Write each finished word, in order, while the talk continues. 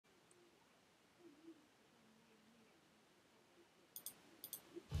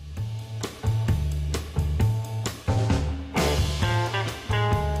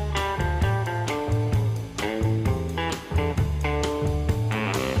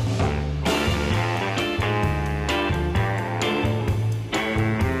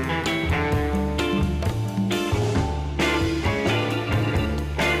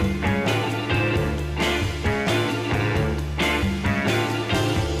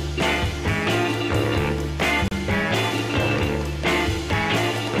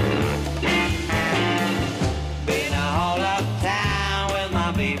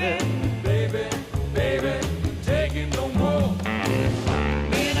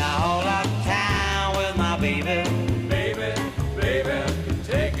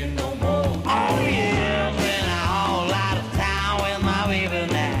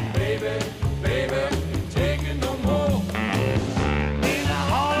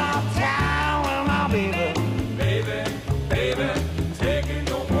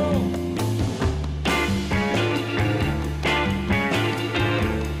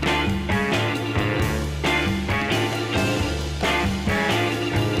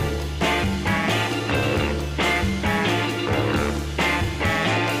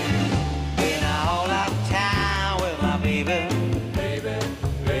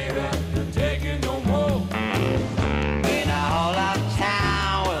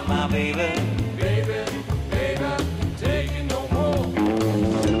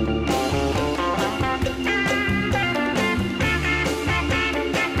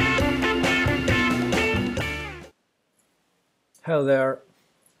Hello there,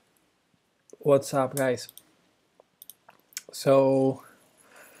 what's up guys? So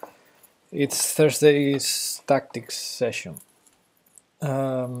it's Thursday's tactics session.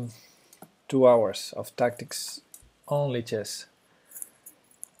 2 hours of tactics only chess.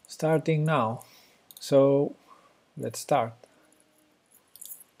 Starting now. So let's start.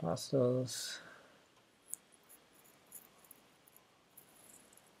 Puzzles.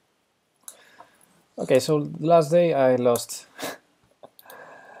 Okay, so last day I lost.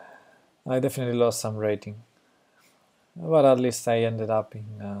 I definitely lost some rating. But at least I ended up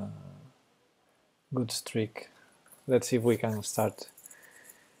in a good streak. Let's see if we can start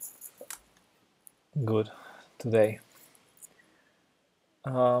good today.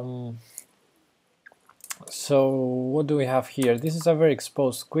 So what do we have here? This is a very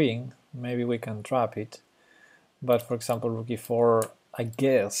exposed queen. Maybe we can trap it. But for example, rook e4, I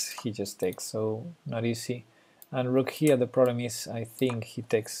guess he just takes, so not easy. And rook here, the problem is I think he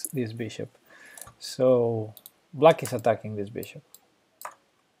takes this bishop. So black is attacking this bishop.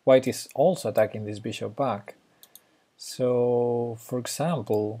 White is also attacking this bishop back. So for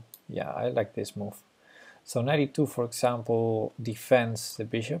example, yeah, I like this move. So knight e2, for example, defends the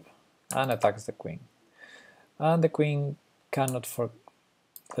bishop and attacks the queen. And the queen cannot,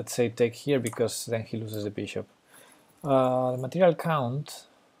 let's say, take here because then he loses the bishop. The material count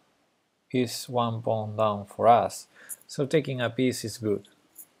is 1 pawn down for us, so taking a piece is good.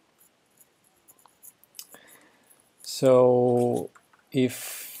 So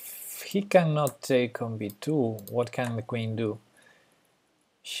if he cannot take on b2, what can the queen do?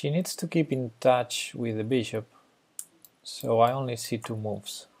 She needs to keep in touch with the bishop, so I only see 2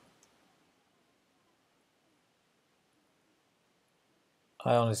 moves.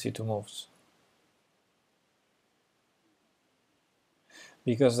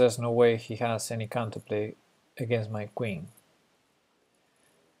 Because there's no way he has any counterplay against my queen.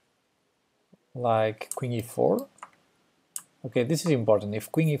 Like queen e4. Okay, this is important.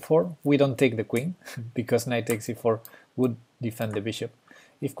 If queen e4, we don't take the queen, because knight takes e4 would defend the bishop.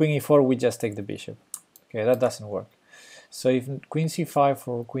 If queen e4, we just take the bishop. Okay, that doesn't work. So if queen c5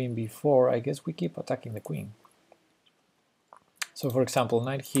 or queen b4, I guess we keep attacking the queen. So for example,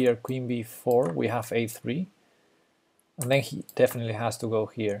 knight here, queen b4, we have a3, and then he definitely has to go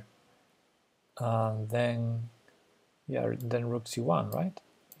here. And then, yeah, then rook c1, right?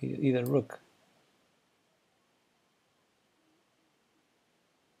 Either rook.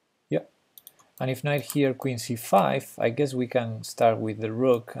 Yeah. And if knight here, queen c5, I guess we can start with the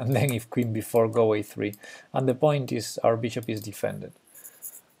rook, and then if queen b4, go a3. And the point is our bishop is defended.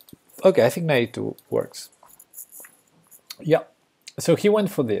 Okay, I think knight e2 works. Yeah. So he went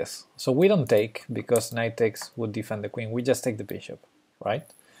for this. So we don't take, because knight takes would defend the queen. We just take the bishop, right?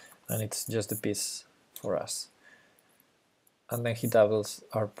 And it's just a piece for us. And then he doubles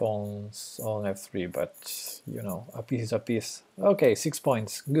our pawns on f3, but, you know, a piece is a piece. Okay, 6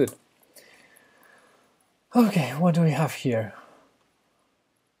 points. Good. Okay, what do we have here?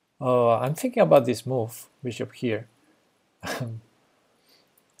 Oh, I'm thinking about this move, bishop here.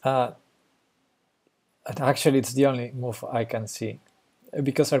 Actually, it's the only move I can see,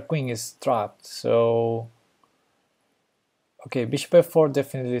 because our queen is trapped, so... Okay, bishop f4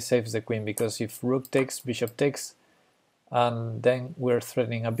 definitely saves the queen, because if rook takes, bishop takes, and then we're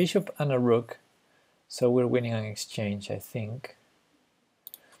threatening a bishop and a rook, so we're winning an exchange, I think.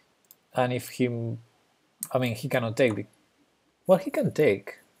 And if he... I mean, he cannot take... Well, he can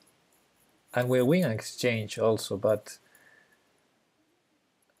take, and we'll win an exchange also, but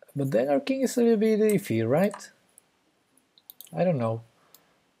then our king is a little bit iffy, right? I don't know.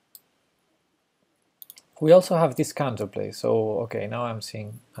 We also have this counterplay, so okay, now I'm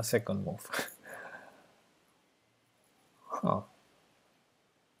seeing a second move. Huh.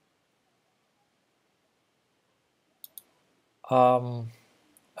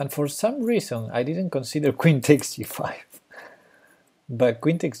 And for some reason I didn't consider queen takes g5, but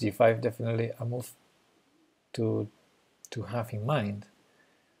queen takes g5 definitely a move to have in mind.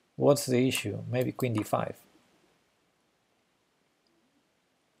 What's the issue? Maybe queen d5.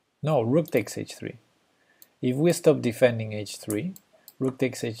 No, rook takes h3. If we stop defending h3, rook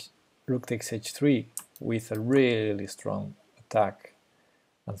takes h3 with a really strong attack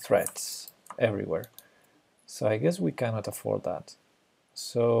and threats everywhere. So I guess we cannot afford that.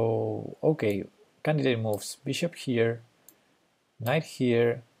 So, okay, candidate moves, bishop here, knight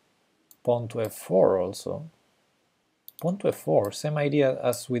here, pawn to f4 also. Pawn to f4, same idea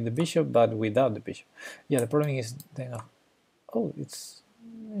as with the bishop, but without the bishop. Yeah, the problem is then... Oh, it's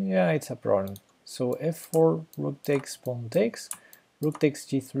a problem. So f4, rook takes, pawn takes, rook takes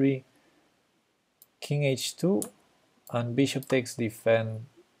g3, king h2, and bishop takes defends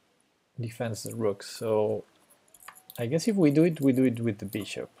the rook. So I guess if we do it with the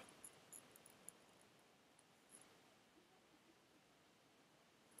bishop.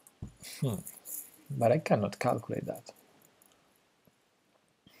 But I cannot calculate that.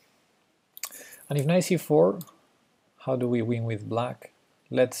 And if knight c4, how do we win with black?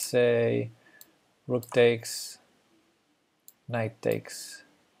 Let's say rook takes, knight takes,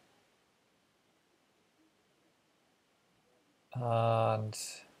 and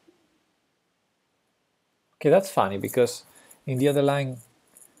okay, that's funny because in the other line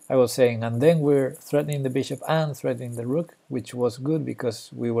I was saying, and then we're threatening the bishop and threatening the rook, which was good because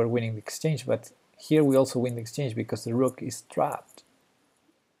we were winning the exchange, but here we also win the exchange because the rook is trapped.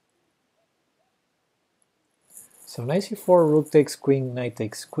 So knight c4, rook takes queen, knight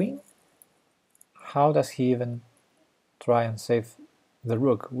takes queen. How does he even try and save the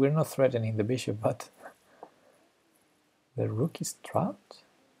rook? We're not threatening the bishop, but the rook is trapped?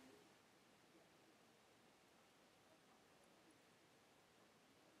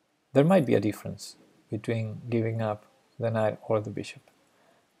 There might be a difference between giving up the knight or the bishop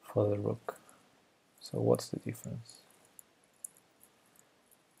for the rook. So what's the difference?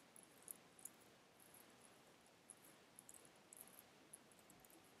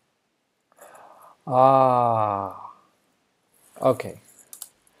 Ah, okay.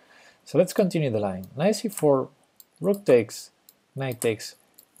 So let's continue the line. Knight c4, rook takes, knight takes,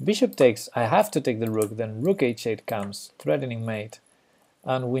 bishop takes. I have to take the rook, then rook h8 comes, threatening mate.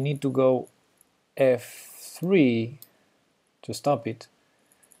 And we need to go f3 to stop it,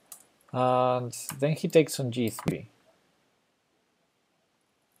 and then he takes on g3.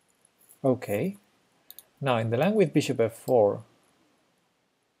 Okay, now in the line with bishop f4,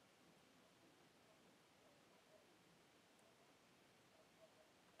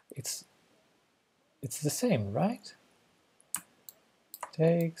 it's the same, right?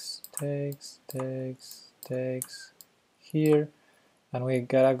 Takes, takes, takes, takes here, and we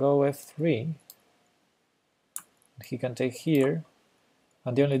gotta go f3. He can take here,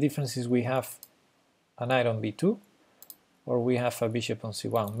 and the only difference is we have a knight on b2 or we have a bishop on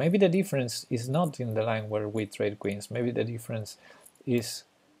c1. Maybe the difference is not in the line where we trade queens. Maybe the difference is,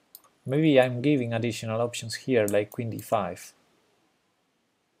 maybe I'm giving additional options here like queen d5.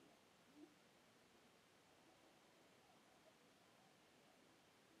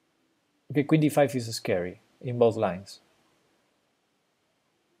 Okay, queen d5 is scary in both lines.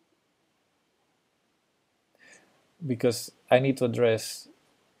 Because I need to address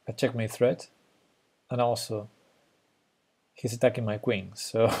a checkmate threat, and also he's attacking my queen,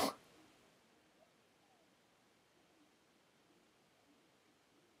 so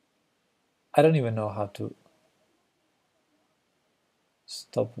I don't even know how to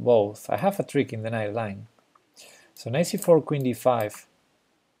stop both. I have a trick in the knight line. So knight c4, queen d5.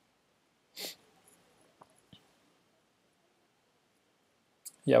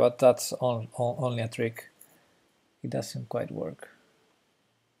 Yeah, but that's only a trick. It doesn't quite work.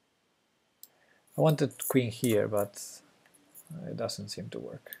 I wanted queen here, but it doesn't seem to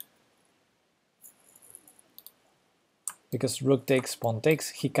work. Because rook takes, pawn takes,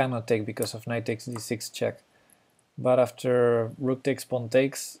 he cannot take because of knight takes d6 check. But after rook takes, pawn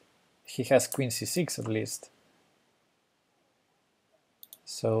takes, he has queen c6 at least.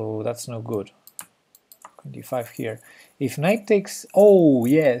 So that's no good. Queen d5 here. If knight takes, oh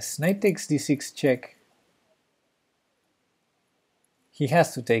yes, knight takes d6 check, he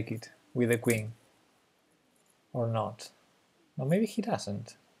has to take it with the queen, or not. Or maybe he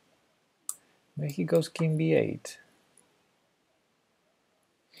doesn't. Maybe he goes king b8.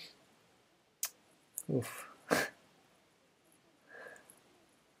 Oof.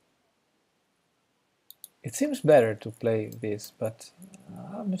 It seems better to play this, but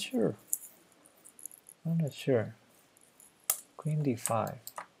I'm not sure. I'm not sure. Queen d5.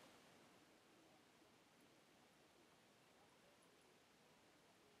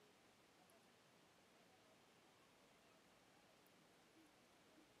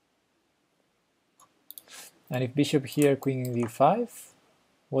 And if bishop here, queen d5,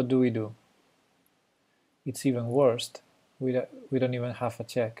 what do we do? It's even worse. We don't even have a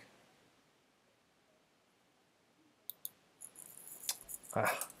check.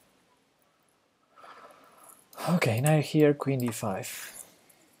 Ah. Okay, now here, queen d5.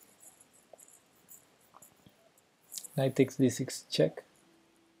 Knight takes d6 check.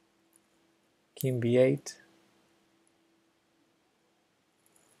 King b8.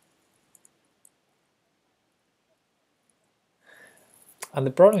 And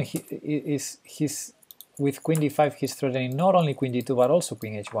the problem is he's with queen d5 he's threatening not only queen d2 but also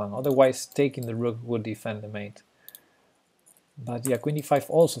queen h1. Otherwise taking the rook would defend the mate. But yeah, queen d5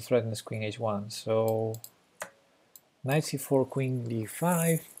 also threatens queen h1, so knight c4, queen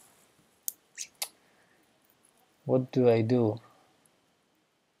d5. What do? I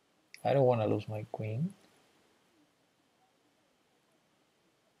don't want to lose my queen.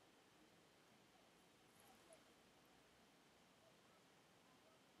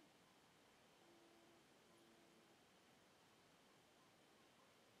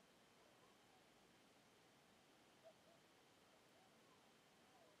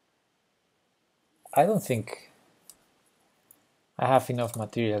 I don't think I have enough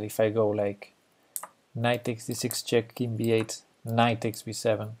material if I go like knight takes d6 check, king b8, knight takes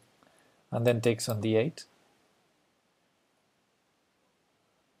b7, and then takes on d8.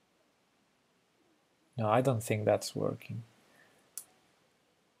 No, I don't think that's working.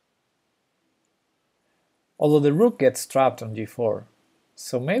 Although the rook gets trapped on g4,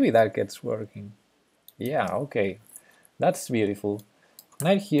 so maybe that gets working. Yeah, okay, that's beautiful.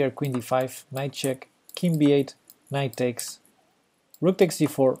 Knight here, queen d5, knight check, king b8, knight takes, rook takes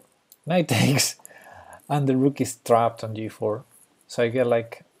d4, knight takes, and the rook is trapped on g4. So I get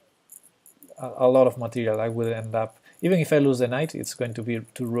like a lot of material. I will end up, even if I lose the knight, it's going to be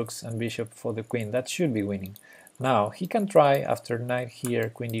two rooks and bishop for the queen. That should be winning. Now he can try after knight here,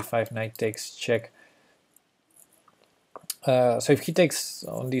 queen d5, knight takes, check. So if he takes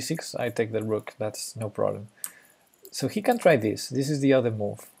on d6, I take the rook. That's no problem. So he can try this. This is the other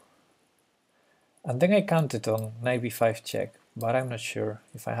move. And then I counted on knight b5 check, but I'm not sure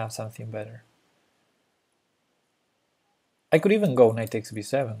if I have something better. I could even go knight takes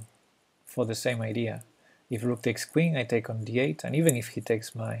b7 for the same idea. If rook takes queen, I take on d8, and even if he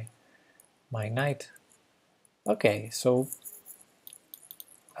takes my knight. Okay, so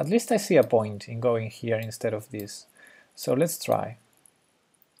at least I see a point in going here instead of this. So let's try.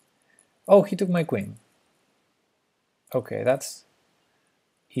 Oh, he took my queen. Okay, that's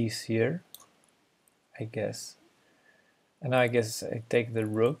easier, I guess. And now I guess I take the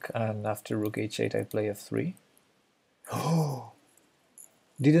rook, and after rook h8 I play f3. Oh,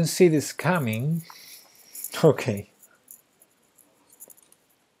 didn't see this coming. Okay.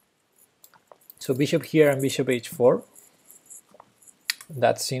 So bishop here and bishop h4.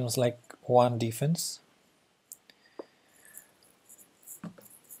 That seems like one defense.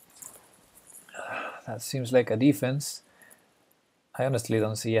 That seems like a defense. I honestly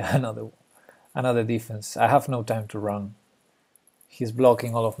don't see another defense. I have no time to run. He's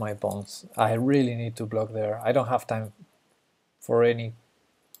blocking all of my pawns. I really need to block there. I don't have time for any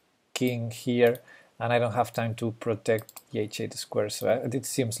king here, and I don't have time to protect the h8 square, so it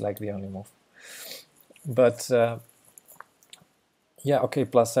seems like the only move. But yeah, okay,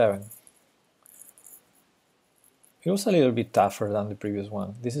 +7. It was a little bit tougher than the previous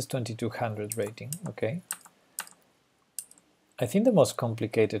one. This is 2200 rating, okay. I think the most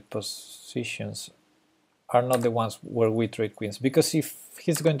complicated positions are not the ones where we trade queens, because if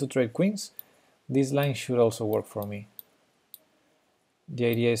he's going to trade queens, this line should also work for me. The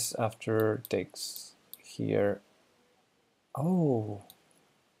idea is after takes here. Oh,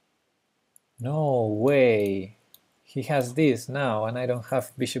 no way. He has this now, and I don't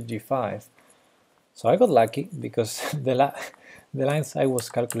have bishop g5. So I got lucky, because the lines I was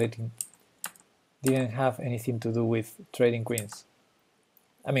calculating didn't have anything to do with trading queens.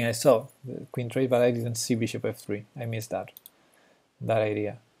 I mean, I saw the queen trade, but I didn't see bishop f3. I missed that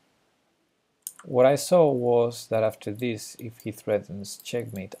idea. What I saw was that after this, if he threatens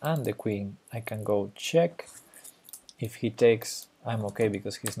checkmate and the queen, I can go check. If he takes, I'm okay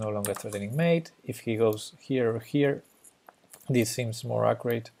because he's no longer threatening mate. If he goes here or here, this seems more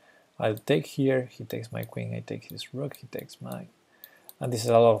accurate. I'll take here, he takes my queen, I take his rook, he takes mine. And this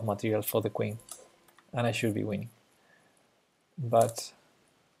is a lot of material for the queen, and I should be winning. But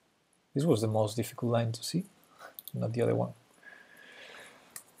this was the most difficult line to see, not the other one.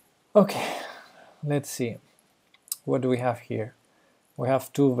 Okay, let's see. What do we have here? We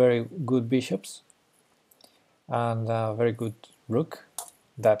have two very good bishops and a very good rook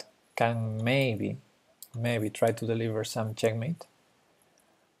that can maybe try to deliver some checkmate.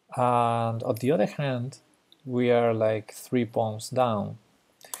 And on the other hand, we are like 3 pawns down.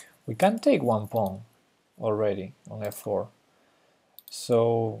 We can take 1 pawn already on f4.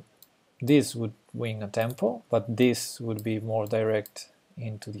 So this would win a tempo, but this would be more direct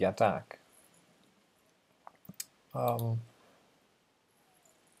into the attack.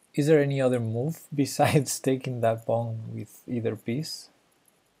 Is there any other move besides taking that pawn with either piece?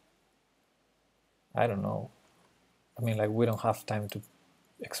 I don't know. I mean, like, we don't have time to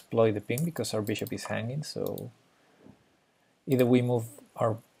exploit the pin because our bishop is hanging, so either we move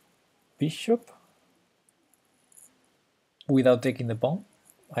our bishop. without taking the pawn.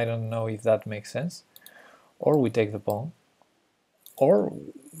 I don't know if that makes sense. Or we take the pawn, or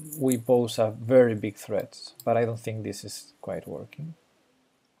we pose a very big threat, but I don't think this is quite working.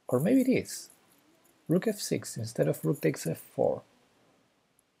 Or maybe it is. Rook f6 instead of rook takes f4.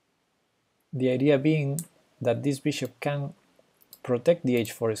 The idea being that this bishop can protect the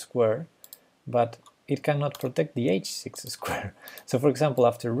h4 square, but it cannot protect the h6 square. So for example,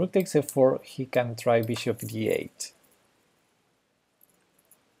 after rook takes f4, he can try bishop d8.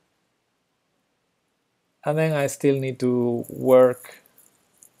 And then I still need to work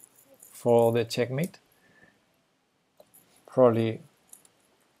for the checkmate. Probably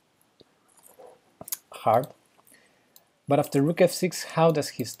hard. But after rook f6, how does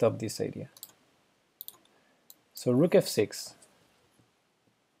he stop this idea? So rook f6.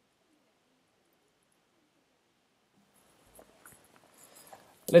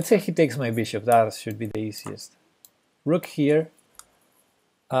 Let's say he takes my bishop, that should be the easiest. Rook here,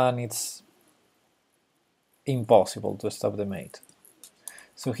 and it's impossible to stop the mate.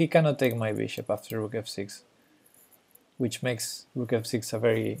 So he cannot take my bishop after rook f6, which makes rook f6 a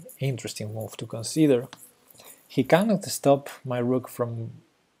very interesting move to consider. He cannot stop my rook from...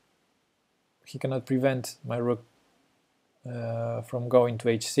 he cannot prevent my rook from going to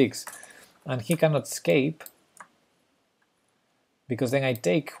h6, and he cannot escape, because then I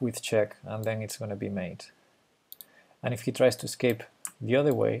take with check, and then it's going to be mate. And if he tries to escape the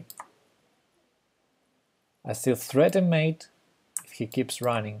other way, I still threaten mate. If he keeps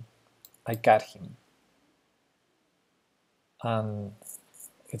running, I cut him, and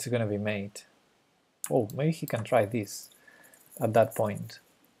it's going to be mate. Oh, maybe he can try this at that point.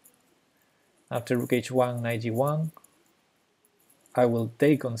 After rook h1, knight g1, I will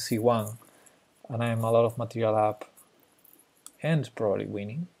take on c1, and I am a lot of material up and probably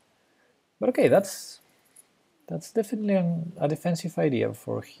winning. But okay, that's definitely a defensive idea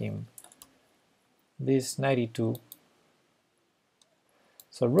for him. This 92.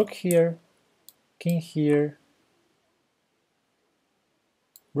 So rook here, king here,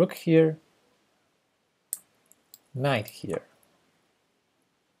 rook here, knight here.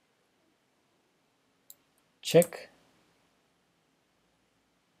 Check.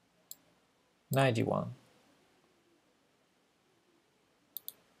 Knight g1.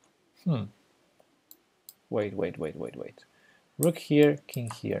 Wait. Rook here, king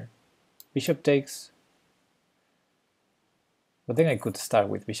here. Bishop takes. But then I could start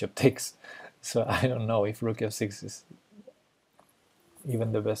with bishop takes. So I don't know if rook f6 is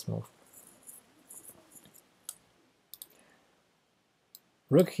even the best move.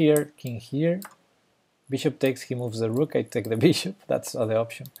 Rook here, king here. Bishop takes, he moves the rook, I take the bishop. That's the other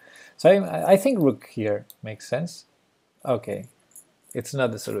option. So I think rook here makes sense. Okay, it's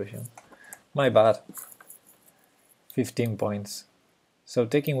not the solution. My bad. 15 points. So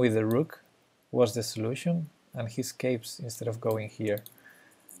taking with the rook was the solution, and he escapes instead of going here.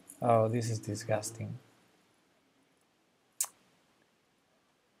 Oh, this is disgusting.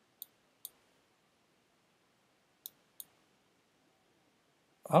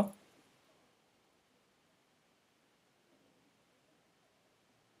 Oh.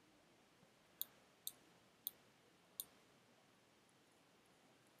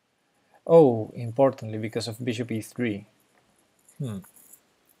 Oh, importantly, because of bishop e3.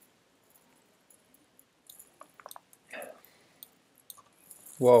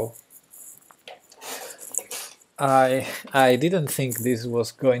 Whoa. I didn't think this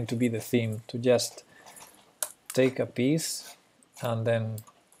was going to be the theme, to just take a piece and then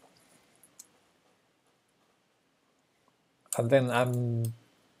I'm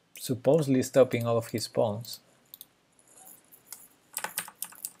supposedly stopping all of his pawns.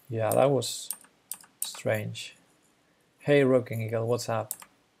 Yeah, that was strange. Hey Rocking Eagle, what's up?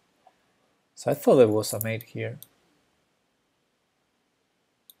 So I thought there was a mate here.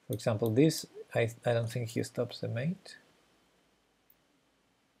 For example, this, I don't think he stops the mate.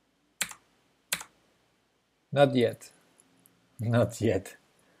 Not yet. Not yet.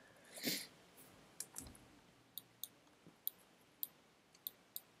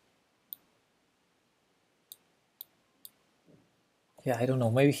 Yeah, I don't know,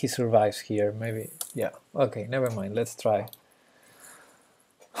 maybe he survives here, maybe, yeah. Okay, never mind, let's try.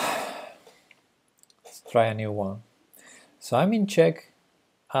 Let's try a new one. So I'm in check,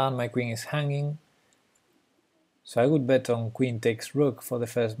 and my queen is hanging. So I would bet on queen takes rook for the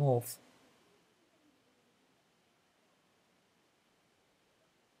first move.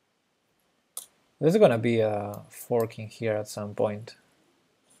 There's gonna be a forking here at some point.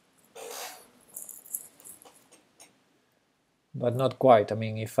 But not quite. I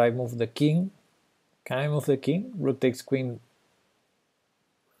mean, if I move the king, Can I move the king? Rook takes queen,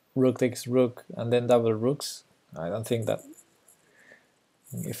 rook takes rook, and then double rooks? I don't think that.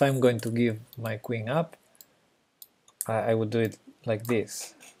 If I'm going to give my queen up, I would do it like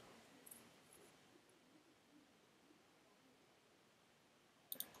this.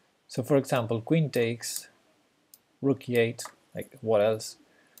 So for example, queen takes, rook e8, like what else?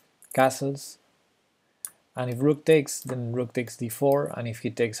 Castles. And if rook takes, then rook takes d4, and if he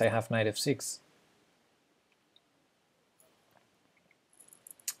takes, I have knight f6.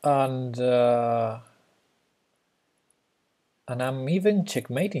 And I'm even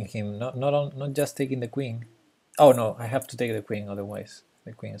checkmating him, not just taking the queen. Oh no, I have to take the queen, otherwise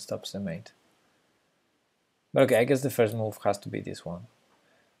the queen stops the mate. But okay, I guess the first move has to be this one.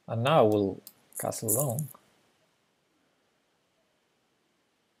 And now we'll castle alone.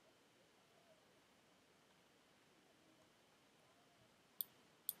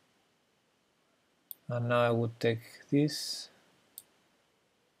 And now I would take this.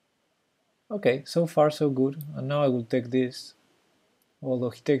 Okay, so far so good. And now I will take this,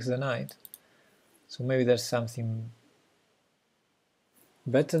 although he takes the knight. So maybe there's something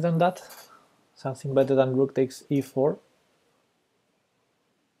better than that. Something better than rook takes e4.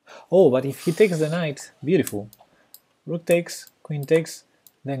 Oh, but if he takes the knight, beautiful. Rook takes, queen takes,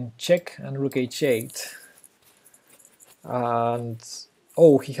 then check and rook h8. And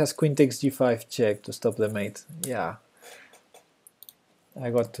oh, he has queen takes g5 check to stop the mate. Yeah, I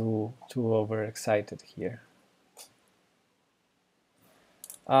got too overexcited here.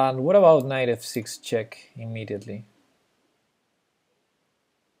 And what about knight f6 check immediately?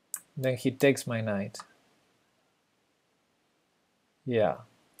 Then he takes my knight. Yeah,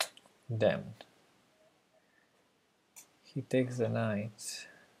 damn. He takes the knight.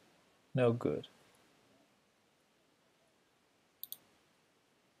 No good.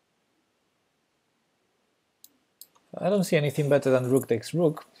 I don't see anything better than rook takes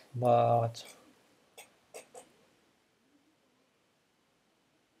rook, but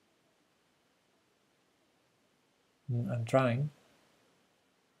I'm trying.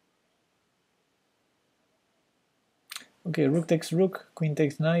 Okay, rook takes rook, queen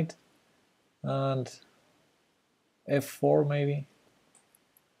takes knight, and f4 maybe.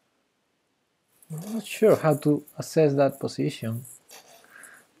 I'm not sure how to assess that position.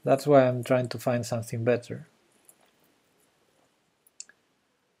 That's why I'm trying to find something better.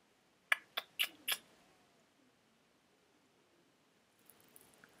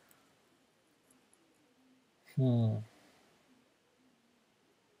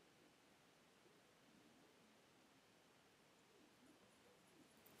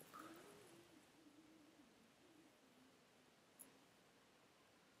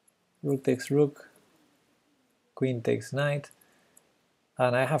 Rook takes rook, queen takes knight,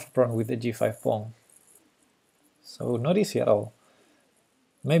 and I have a problem with the g5 pawn. So not easy at all.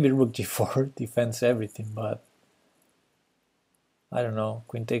 Maybe rook g4 defends everything, but I don't know.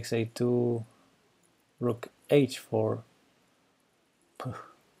 Queen takes a2, rook h4.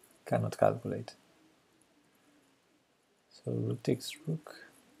 Cannot calculate. So rook takes rook,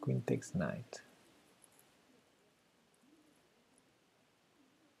 queen takes knight.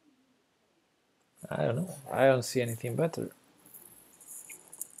 I don't know. I don't see anything better.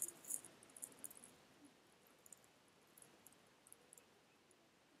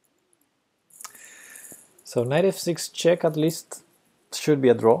 So knight f6 check at least should be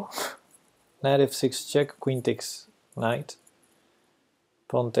a draw. Knight f6 check, queen takes knight,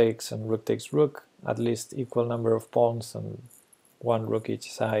 pawn takes and rook takes rook, at least equal number of pawns and one rook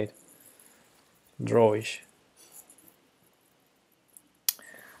each side. Drawish.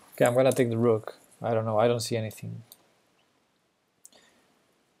 Okay, I'm gonna take the rook. I don't know, I don't see anything.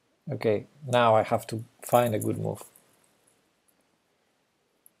 Okay, now I have to find a good move.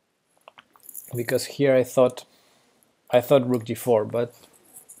 Because here I thought rook g4, but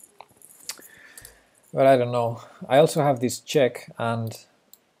I don't know. I also have this check and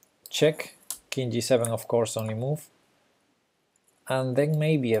check, king g7 of course only move, and then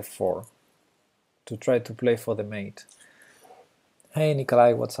maybe f4 to try to play for the mate. Hey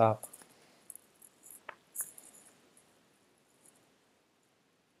Nikolai, what's up?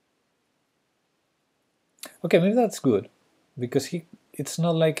 Okay, maybe that's good, because it's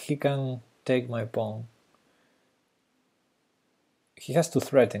not like he can take my pawn. He has to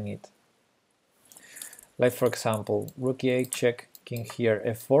threaten it. Like for example, rook e8 check, king here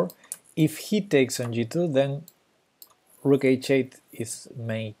f4. If he takes on g2, then rook h8 is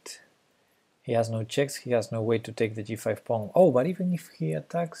mate. He has no checks, he has no way to take the g5 pawn. Oh, but even if he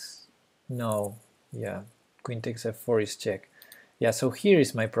attacks, no, yeah, queen takes f4 is check. Yeah, so here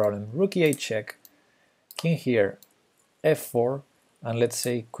is my problem. Rook e8 check, king here, f4, and let's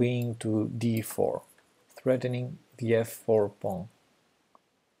say queen to d4, threatening the f4 pawn.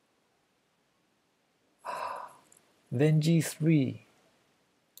 Then g3.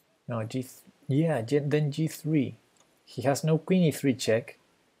 No, then g3. He has no queen e3 check,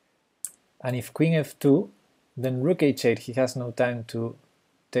 and if queen f2, then rook h8, he has no time to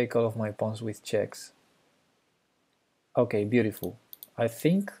take all of my pawns with checks. Okay, beautiful. I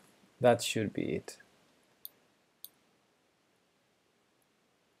think that should be it.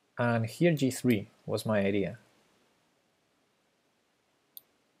 And here g3 was my idea.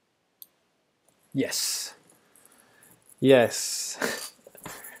 Yes. Yes.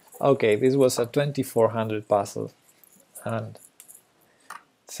 Okay, this was a 2400 puzzle, and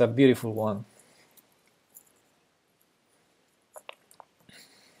it's a beautiful one.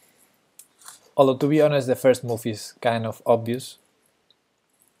 Although, to be honest, the first move is kind of obvious.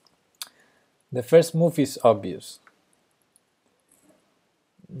 The first move is obvious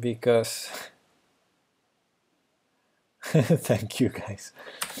because thank you guys.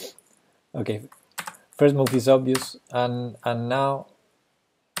 Okay, first move is obvious, and now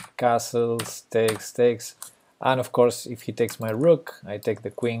castles, takes, and of course if he takes my rook, I take the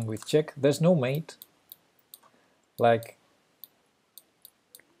queen with check. There's no mate. Like,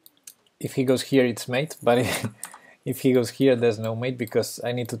 if he goes here it's mate, but if he goes here there's no mate because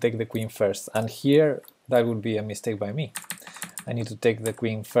I need to take the queen first, and here that would be a mistake by me. I need to take the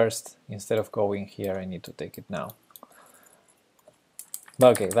queen first instead of going here. I need to take it now.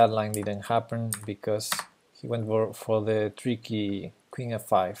 But okay, that line didn't happen because he went for the tricky queen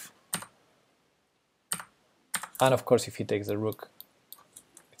f5. And of course if he takes the rook,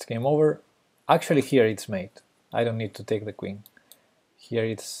 it's game over. Actually here it's mate. I don't need to take the queen. Here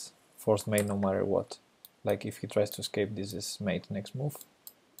it's forced mate no matter what. Like if he tries to escape, this is mate next move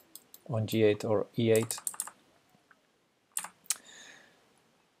on g8 or e8.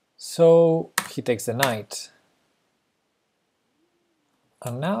 So he takes the knight.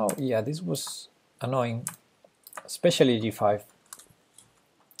 And now, yeah, this was annoying, especially g5.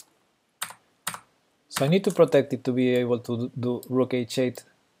 So I need to protect it to be able to do rook h8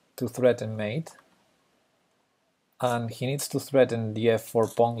 to threaten mate. And he needs to threaten the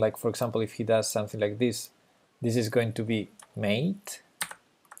f4 pawn, like for example if he does something like this, this is going to be mate.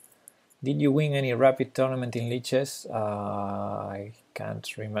 Did you win any rapid tournament in Lichess? I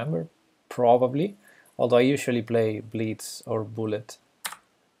can't remember, probably, although I usually play Blitz or Bullet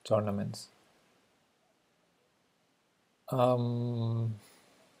tournaments. So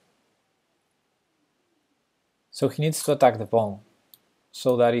he needs to attack the pawn,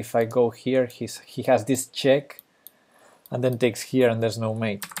 so that if I go here, he has this check, and then takes here and there's no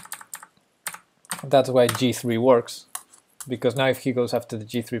mate. That's why g3 works, because now if he goes after the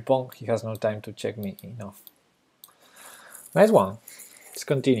g3 pawn, he has no time to check me enough. Nice one. Let's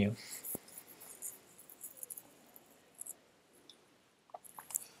continue.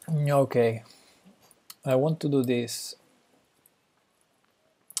 Okay, I want to do this,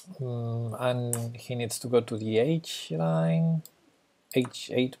 and he needs to go to the h line,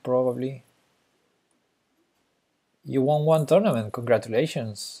 h8 probably. You won one tournament,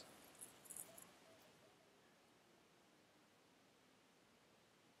 congratulations.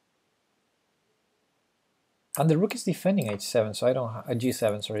 And the rook is defending h7, so I don't have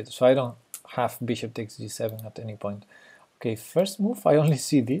g7, sorry, so I don't have bishop takes g7 at any point. Okay, first move, I only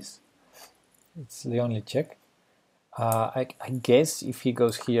see this. It's the only check. I guess if he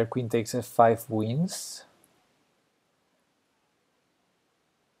goes here, queen takes f5 wins.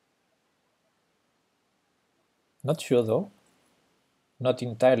 Not sure though. Not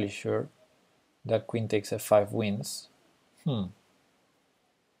entirely sure that queen takes f5 wins.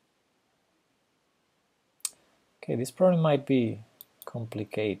 Okay, this problem might be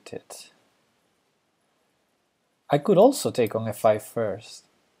complicated. I could also take on f5 first,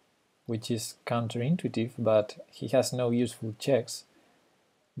 which is counterintuitive, but he has no useful checks,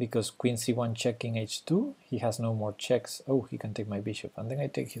 because queen c1 checking h2, he has no more checks. Oh, he can take my bishop, and then I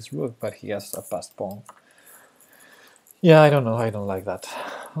take his rook, but he has a passed pawn. Yeah, I don't know, I don't like that.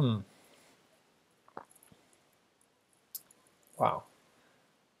 Wow.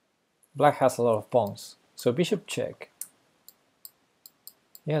 Black has a lot of pawns. So bishop check.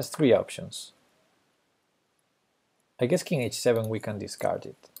 He has three options. I guess king h7 we can discard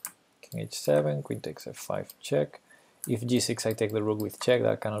it. King h7, queen takes f5 check. If g6 I take the rook with check,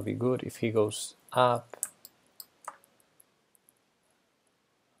 that cannot be good. If he goes up,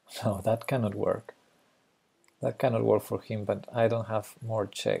 no, that cannot work. That cannot work for him, but I don't have more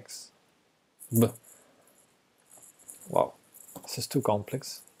checks. Bleh. Wow, this is too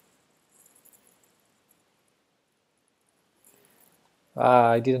complex.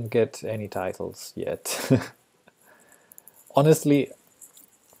 I didn't get any titles yet. Honestly,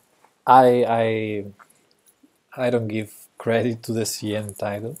 I don't give credit to the CM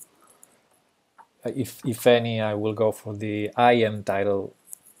title. If any, I will go for the IM title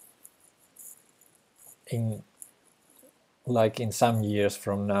in in some years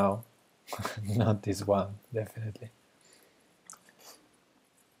from now. Not this one, definitely.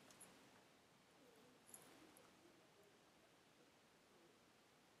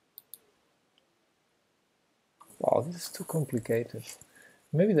 Wow, this is too complicated.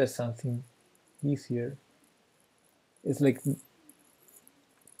 Maybe there's something easier. It's like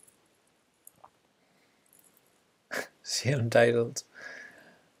CM titles.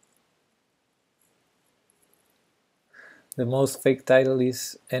 The most fake title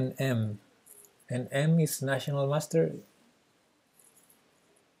is NM. NM is National Master.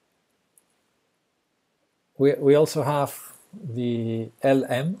 We also have the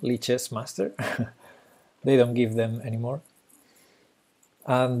LM, Lichess Master. They don't give them anymore.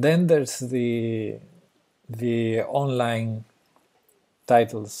 And then there's the online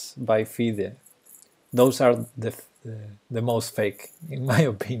titles by FIDE. Those are the most fake, in my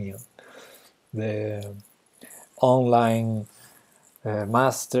opinion. The online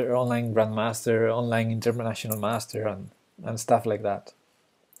master, online grandmaster, online international master, and stuff like that.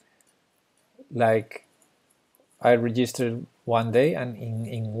 Like, I registered one day, and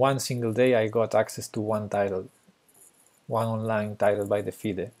in one single day I got access to one title, one online title by the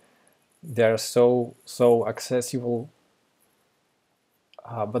FIDE. They're so accessible,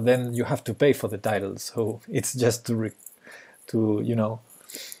 but then you have to pay for the title, so it's just to you know,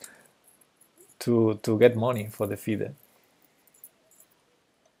 to get money for the FIDE.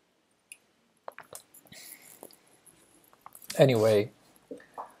 Anyway,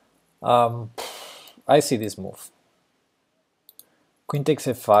 I see this move. Queen takes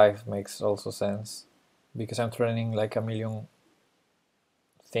f5 makes also sense, because I'm threatening like a million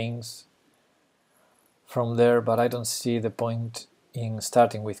things from there, but I don't see the point in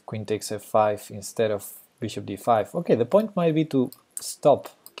starting with queen takes f5 instead of bishop d5. Okay, the point might be to stop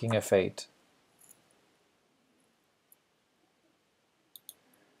king f8.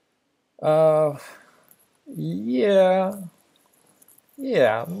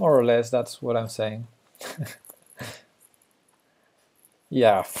 Yeah, more or less, that's what I'm saying.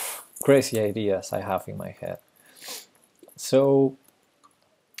 Yeah, crazy ideas I have in my head. So,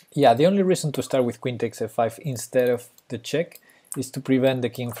 yeah, the only reason to start with queen takes f5 instead of the check is to prevent the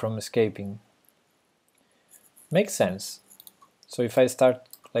king from escaping. Makes sense. So if I start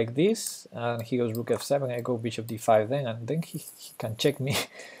like this, and he goes rook f7, I go bishop d5 then, and then he can check me.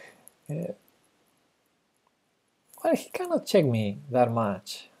 Well, he cannot check me that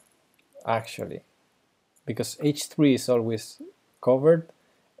much, actually, because h3 is always covered,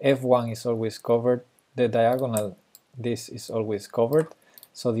 f1 is always covered, the diagonal, this is always covered,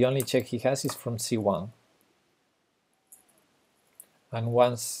 so the only check he has is from c1. And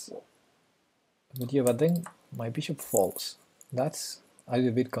once, but then my bishop falls. That's a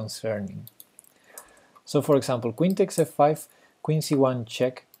little bit concerning. So for example, queen takes f5, queen c1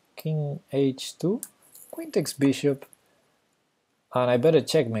 check, king h2, queen takes bishop, and I better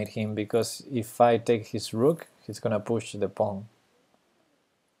checkmate him, because if I take his rook, he's gonna push the pawn.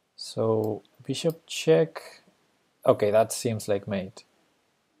 So bishop check, okay, that seems like mate.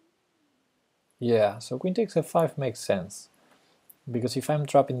 Yeah, so queen takes f5 makes sense, because if I'm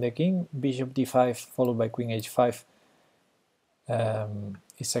trapping the king, bishop d5 followed by queen h5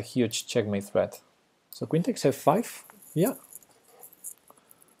 is a huge checkmate threat. So queen takes f5, yeah.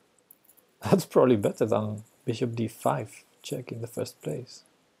 That's probably better than bishop d5 check in the first place.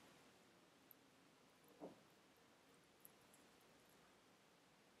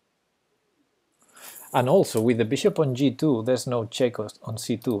 And also, with the bishop on g2, there's no check on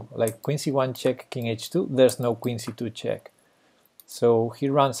c2. Like queen c1 check, king h2, there's no queen c2 check. So he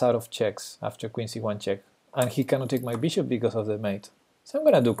runs out of checks after queen c1 check. And he cannot take my bishop because of the mate. So I'm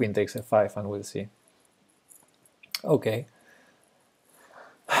gonna do queen takes f5 and we'll see. Okay.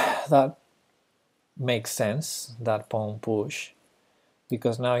 That makes sense, that pawn push.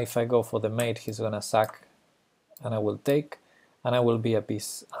 Because now if I go for the mate, he's gonna sack and I will take, and I will be a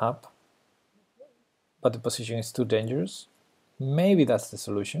piece up. But the position is too dangerous. Maybe that's the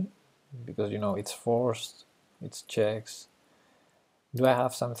solution, because, you know, it's forced, it's checks. Do I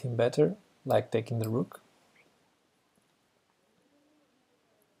have something better, like taking the rook?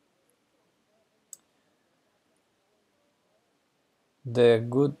 The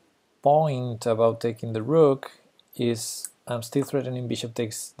good point about taking the rook is I'm still threatening bishop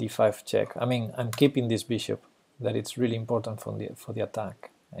takes d5 check. I mean, I'm keeping this bishop that it's really important for the attack,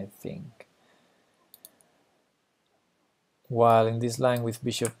 I think. While in this line with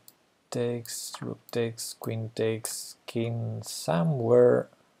bishop takes, rook takes, queen takes, king, somewhere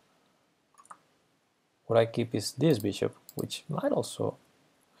what I keep is this bishop, which might also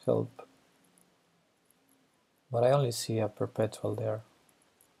help, but I only see a perpetual there.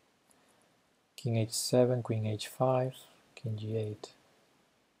 King h7, queen h5, king g8.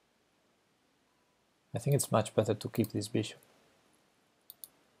 I think it's much better to keep this bishop.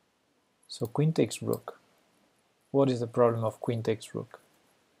 So queen takes rook. What is the problem of queen takes rook?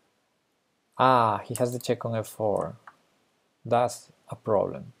 Ah, he has the check on f4. That's a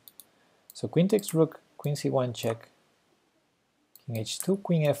problem. So queen takes rook, queen c1 check, king h2,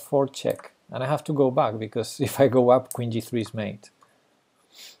 queen f4 check. And I have to go back because if I go up, queen g3 is mate.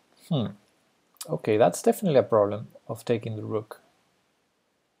 Okay, that's definitely a problem of taking the rook.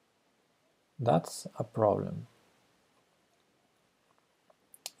 That's a problem.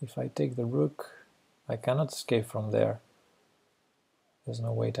 If I take the rook, I cannot escape from there. There's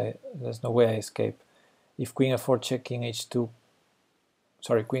no way I escape. If queen f4 check, king h2,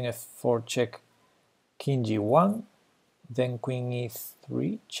 sorry, queen f4 check, king g1, then queen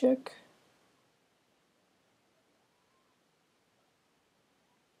e3 check.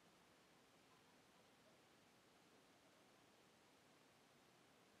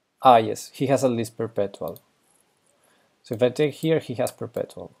 Ah, yes, he has at least perpetual. So if I take here, he has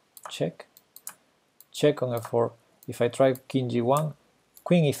perpetual. Check. Check on f4. If I try king g1,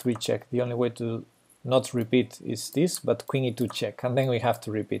 queen e3 check. The only way to not repeat is this, but queen e2 check, and then we have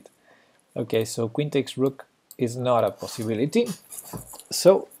to repeat. Okay, so queen takes rook is not a possibility.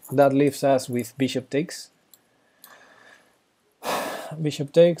 So that leaves us with bishop takes.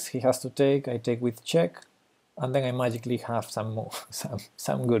 Bishop takes, he has to take, I take with check, and then I magically have some move,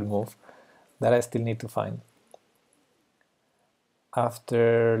 some good move that I still need to find.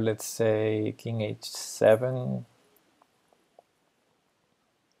 After, let's say, king h7,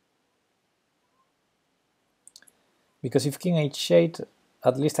 because if king h8,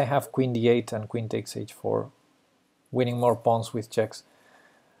 at least I have queen d8 and queen takes h4, winning more pawns with checks.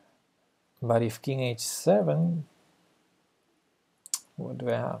 But if king h7, what do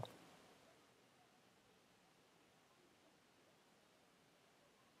I have?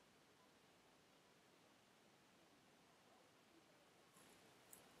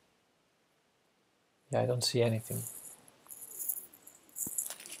 Yeah, I don't see anything.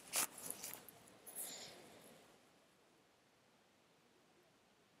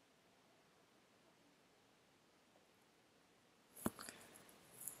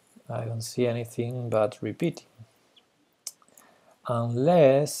 I don't see anything but repeating.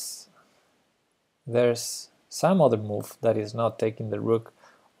 Unless there's some other move that is not taking the rook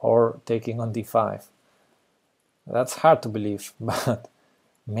or taking on d5. That's hard to believe, but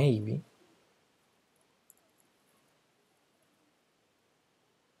maybe.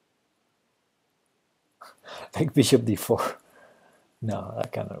 Like bishop d4. No,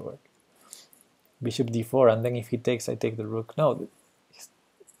 that cannot work. Bishop d4, and then if he takes, I take the rook. No,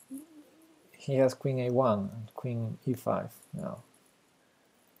 he has queen a1 and queen e5. No.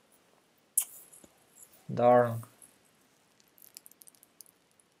 Darn.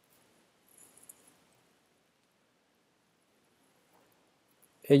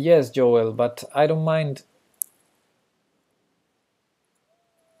 Yes, Joel, but I don't mind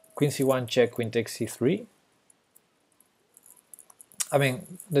queen c1 check, queen takes c3. I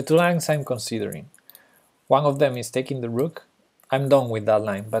mean, the two lines I'm considering. One of them is taking the rook. I'm done with that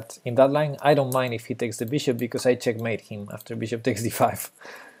line, but in that line I don't mind if he takes the bishop because I checkmate him after bishop takes d5.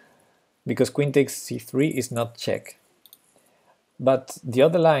 Because queen takes c3 is not check. But the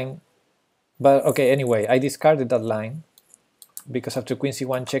other line, but okay, anyway, I discarded that line because after queen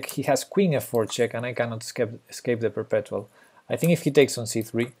c1 check he has queen f4 check and I cannot escape the perpetual. I think if he takes on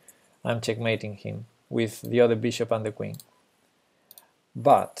c3, I'm checkmating him with the other bishop and the queen.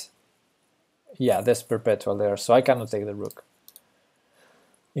 But yeah, there's perpetual there, so I cannot take the rook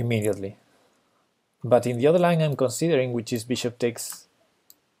immediately. But in the other line I'm considering, which is bishop takes,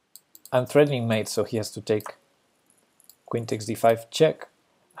 I'm threatening mate, so he has to take queen takes d5 check.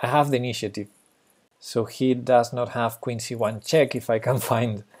 I have the initiative, so he does not have queen c1 check if I can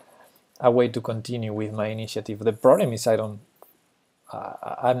find a way to continue with my initiative. The problem is I'm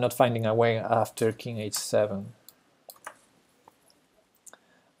not finding a way after king h7.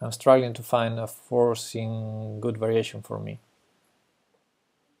 I'm struggling to find a forcing good variation for me.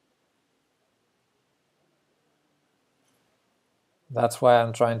 That's why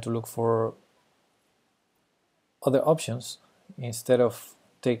I'm trying to look for other options instead of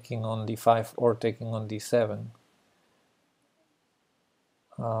taking on d5 or taking on d7.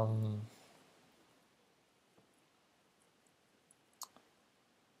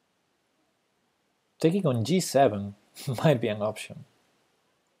 Taking on g7 might be an option.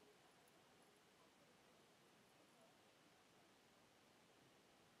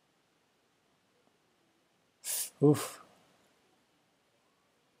 Oof.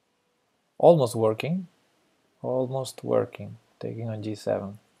 Almost working. Almost working. Taking on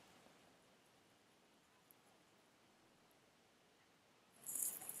g7.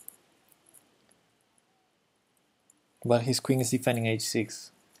 But his queen is defending h6.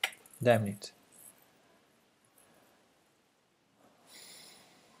 Damn it.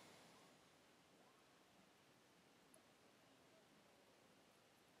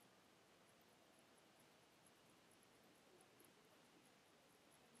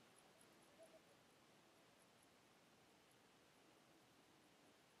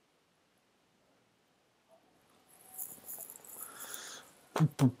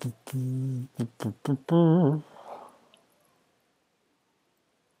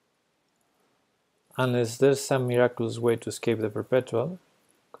 Unless there's some miraculous way to escape the perpetual.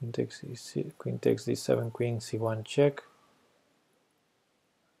 Queen takes e6, queen takes d7, queen c1 check.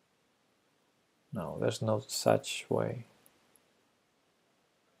 No, there's no such way.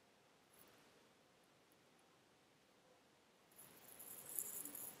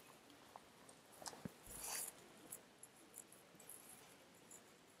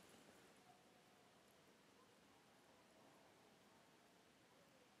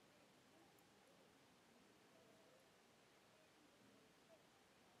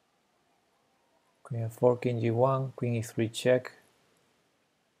 Queen f4, king g1, queen e3 check.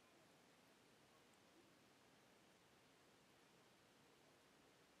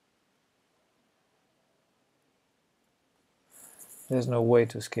 There's no way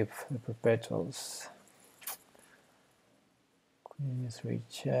to escape the perpetuals. Queen e3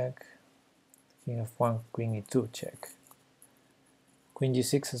 check. King f1, queen e2 check. Queen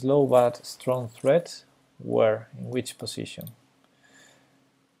g6 is low but strong threat. Where? In which position?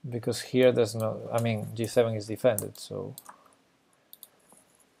 Because here there's no, I mean, g7 is defended, so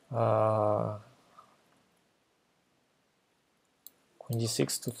queen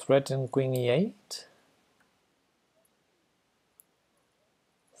g6 to threaten queen e8.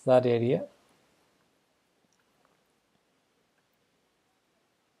 Is that the idea?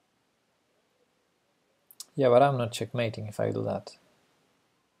 Yeah, but I'm not checkmating if I do that.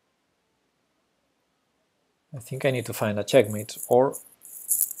 I think I need to find a checkmate or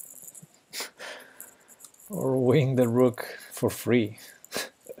win the rook for free.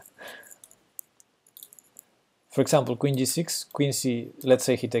 For example, queen g6, queen c, let's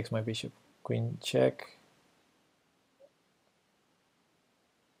say he takes my bishop. Queen check,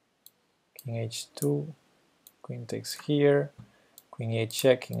 king h2, queen takes here, queen e8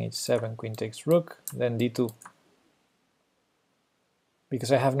 check, king h7, queen takes rook, then d2.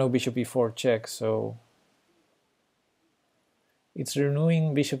 Because I have no bishop e4 check, so it's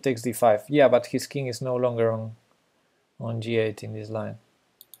renewing bishop takes d5. Yeah, but his king is no longer on g8 in this line.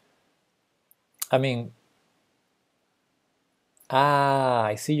 I mean,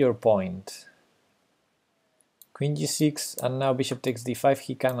 I see your point. Queen g6 and now bishop takes d5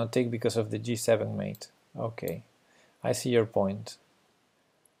 he cannot take because of the g7 mate. Okay, I see your point.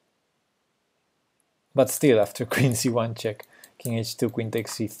 But still, after queen c1 check, king h2, queen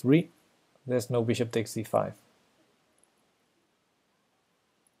takes c3, there's no bishop takes d5.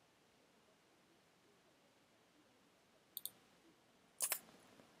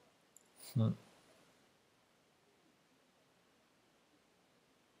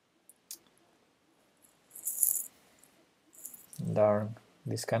 Darn,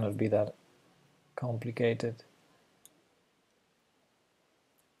 this cannot be that complicated.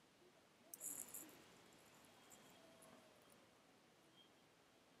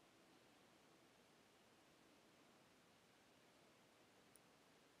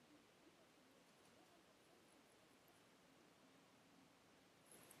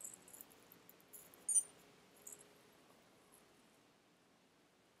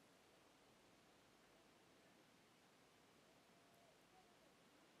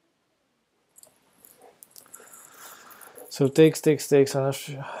 So takes, and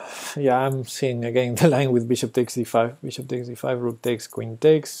yeah, I'm seeing again the line with bishop takes d5, bishop takes d5, rook takes,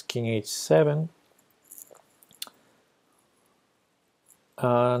 king h7.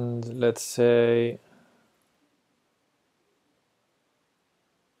 And let's say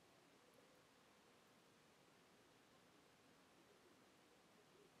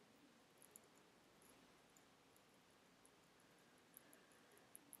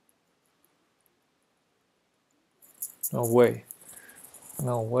no way.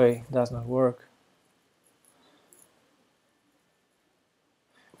 No way, does not work.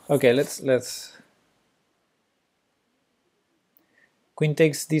 Okay, let's queen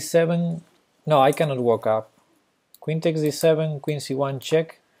takes d7. No, I cannot walk up. Queen takes d7, queen c1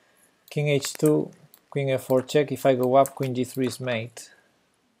 check, king h2, queen f4 check. If I go up, queen g3 is mate.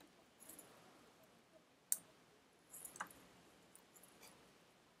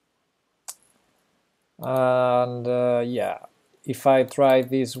 And yeah, if I try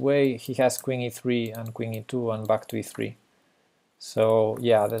this way, he has queen e3 and queen e2 and back to e3. So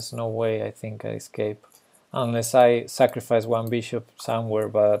yeah, there's no way I think I escape. Unless I sacrifice one bishop somewhere,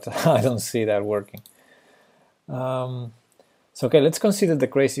 but I don't see that working. So okay, let's consider the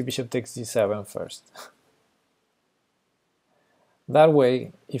crazy bishop takes d7 first. That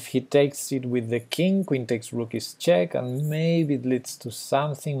way, if he takes it with the king, queen takes rook is check, and maybe it leads to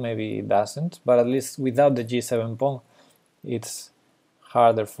something, maybe it doesn't, but at least without the g7 pawn, it's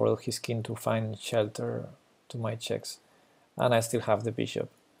harder for his king to find shelter to my checks, and I still have the bishop.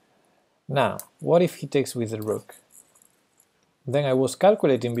 Now, what if he takes with the rook? Then I was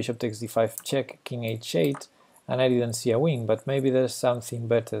calculating bishop takes d5 check, king h8, and I didn't see a win, but maybe there's something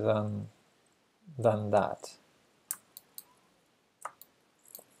better than that.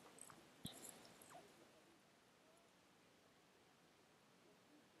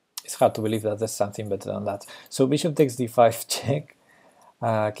 It's hard to believe that there's something better than that. So bishop takes d5 check,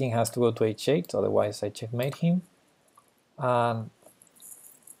 king has to go to h8, otherwise I checkmate him.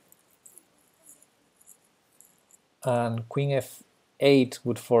 And queen f8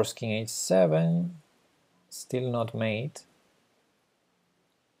 would force king h7, still not mate.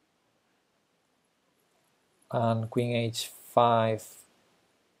 And queen h5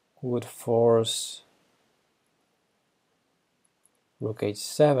 would force rook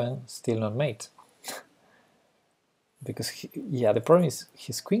h7, still not mate. Because, yeah, the problem is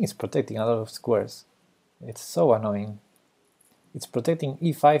his queen is protecting a lot of squares. It's so annoying. It's protecting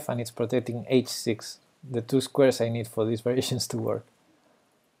e5 and it's protecting h6, the two squares I need for these variations to work,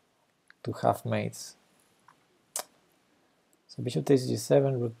 to have mates. So bishop takes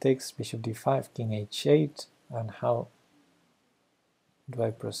g7, rook takes, bishop d5, king h8, and how do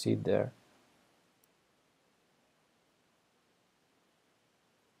I proceed there?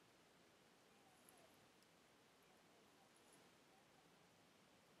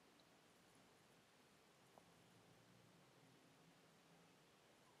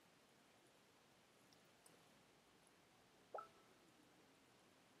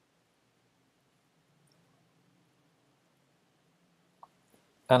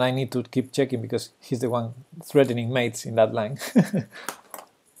 And I need to keep checking because he's the one threatening mates in that line.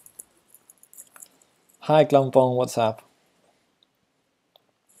 Hi Clownpong, what's up?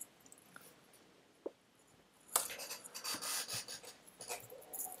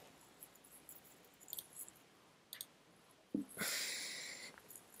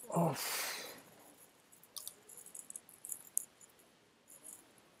 Oh.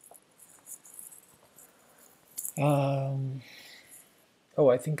 Oh,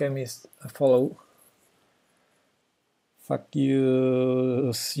 I think I missed a follow. Fuck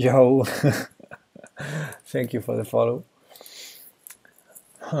you, yo. Thank you for the follow.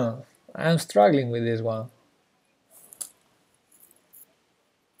 Huh. I'm struggling with this one.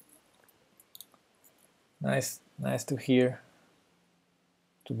 Nice to hear.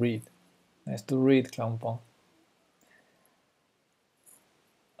 To read. Nice to read, Clownpong.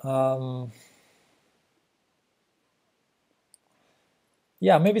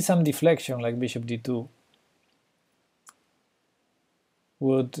 Yeah, maybe some deflection like bishop d2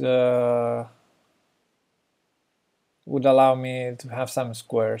 would allow me to have some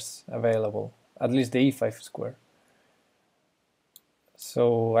squares available, at least the e5 square.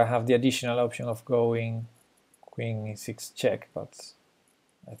 So I have the additional option of going queen e6 check, but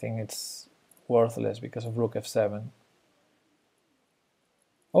I think it's worthless because of rook f7.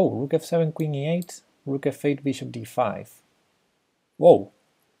 Oh, rook f7, queen e8, rook f8, bishop d5. Whoa!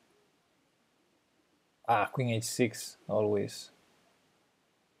 Ah, queen h6 always.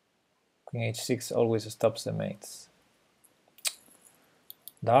 Queen h6 always stops the mates.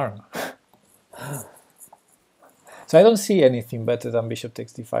 Darn. So I don't see anything better than bishop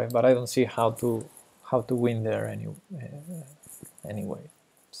takes d5, but I don't see how to win there anyway.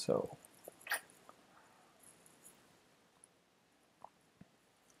 So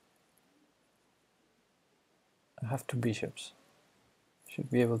I have two bishops. Should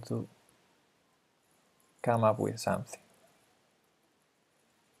be able to come up with something.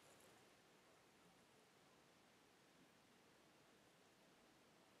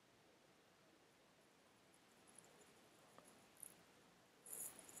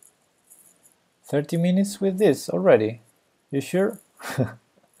 30 minutes with this already? You sure?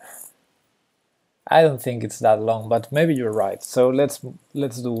 I don't think it's that long, but maybe you're right. So let's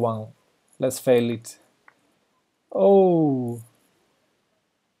do one. Let's fail it. Oh,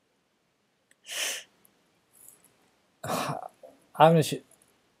 I'm not sure.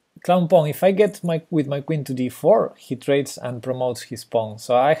 Clown pawn. If I get with my queen to d4, he trades and promotes his pawn.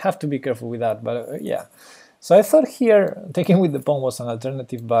 So I have to be careful with that. But yeah. So I thought here taking with the pawn was an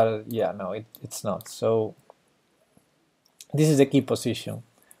alternative, but yeah, no, it's not. So this is the key position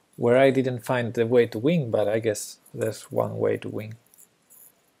where I didn't find the way to win, but I guess there's one way to win.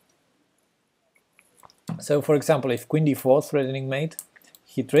 So for example, if queen d4 threatening mate,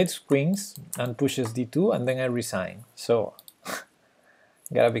 he trades queens and pushes d2 and then I resign. So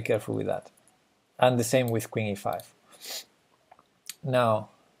gotta be careful with that. And the same with queen e5. Now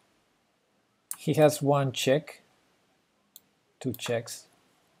he has one check, two checks.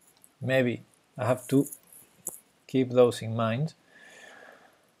 Maybe I have to keep those in mind.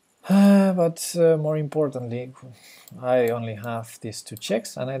 But more importantly, I only have these two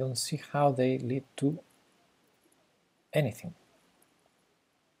checks and I don't see how they lead to anything.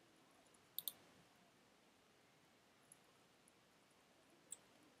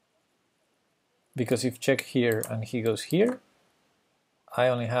 Because if check here and he goes here, I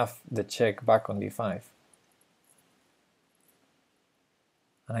only have the check back on d5.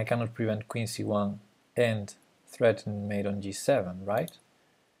 And I cannot prevent queen c1 and threaten mate on g7, right?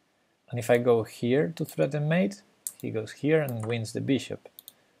 And if I go here to threaten mate, he goes here and wins the bishop.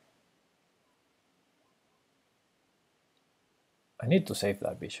 I need to save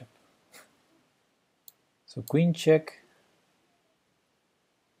that bishop. So queen check.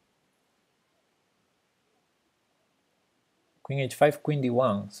 Queen h5, queen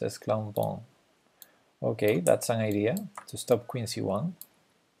d1, says Clown Pawn. Okay, that's an idea, to stop queen c1.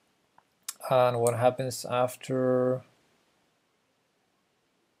 And what happens after?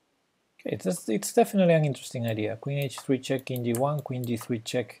 Okay, it's definitely an interesting idea. Queen h3 check, king g1, queen d3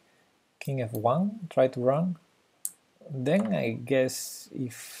 check, king f1, try to run. Then I guess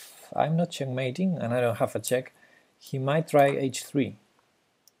if I'm not checkmating and I don't have a check, he might try h3.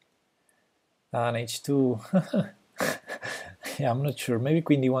 And h2, yeah, I'm not sure. Maybe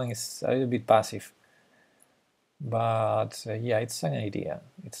queen d1 is a little bit passive. But yeah, it's an idea.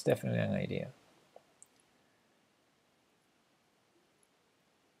 It's definitely an idea.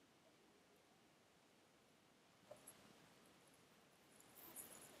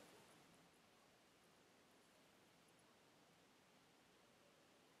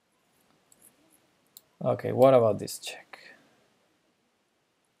 Okay, what about this check?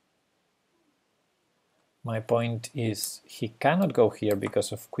 My point is he cannot go here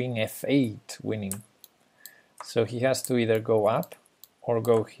because of queen f8 winning. So he has to either go up or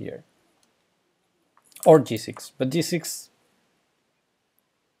go here. Or g6. But g6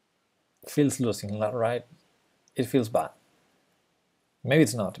 feels losing, right? It feels bad. Maybe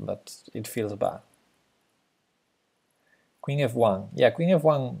it's not, but it feels bad. Queen f1. Yeah, queen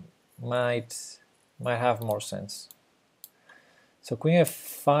f1 might have more sense. So queen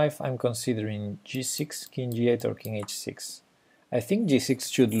f5, I'm considering g6, king g8, or king h6. I think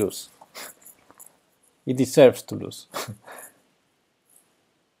g6 should lose. It deserves to lose.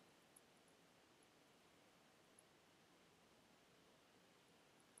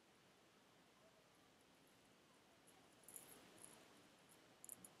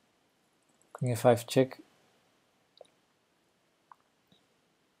 Queen f5 check.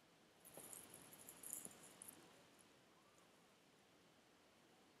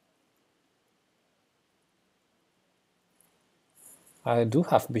 I do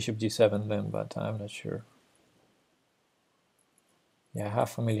have bishop g7 then, but I'm not sure. Yeah,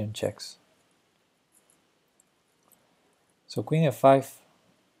 500,000 checks. So queen f5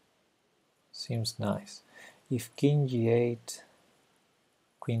 seems nice. If king g8,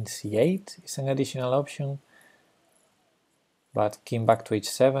 queen c8 is an additional option, but king back to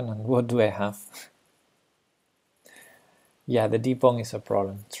h7, and what do I have? Yeah, the d-pawn is a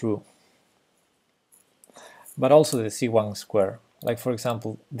problem, true. But also the c1 square. Like for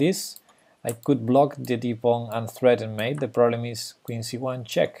example, this, I could block the d-pawn and threaten mate. The problem is queen c1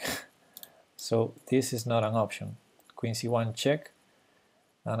 check. So this is not an option. Queen c1 check,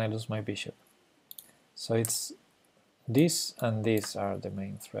 and I lose my bishop. So it's this and this are the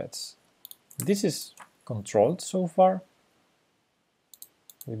main threats. This is controlled so far,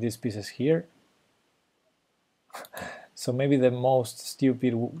 with these pieces here. So maybe the most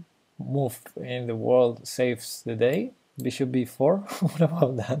stupid move in the world saves the day. Bishop b4. What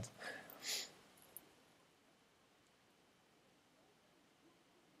about that?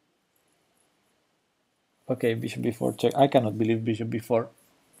 Okay, bishop b4 check. I cannot believe bishop b4,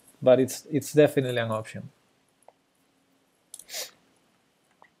 but it's definitely an option.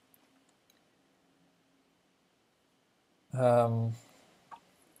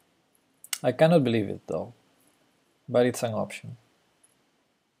 I cannot believe it though, but it's an option.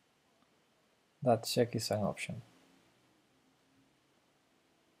 That check is an option.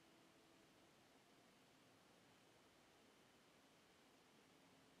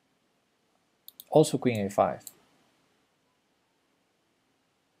 Also queen a5.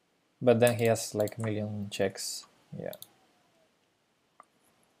 But then he has like a million checks. Yeah.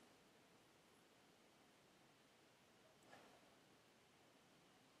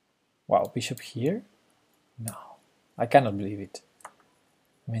 Wow, bishop here? No, I cannot believe it.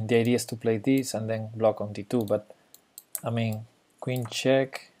 I mean, the idea is to play this and then block on d2, but I mean, queen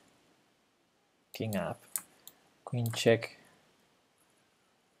check, king up, queen check.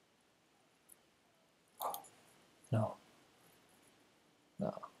 No,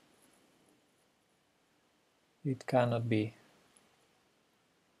 no, it cannot be.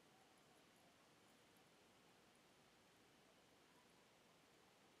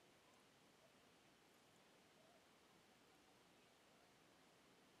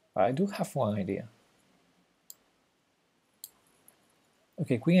 I do have one idea.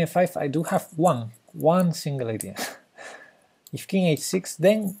 Okay, queen a5, I do have one single idea. If king h6,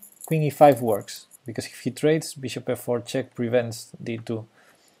 then queen e5 works, because if he trades, bishop f4 check prevents d2.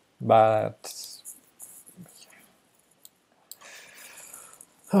 But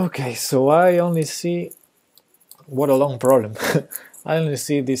okay, so I only see, what a long problem. I only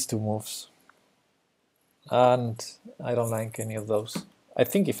see these two moves, and I don't like any of those. I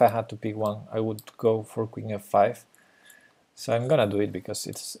think if I had to pick one, I would go for queen f5. So I'm gonna do it because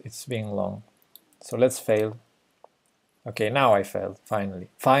it's being long. So let's fail. Okay, now I failed,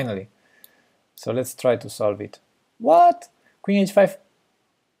 finally. So let's try to solve it. What? Queen h5,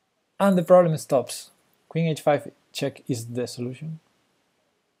 and the problem stops. Queen h5 check is the solution.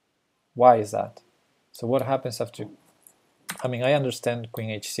 Why is that? So what happens after? I mean, I understand queen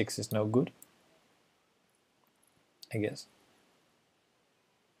h6 is no good, I guess,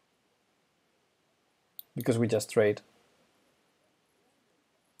 because we just trade.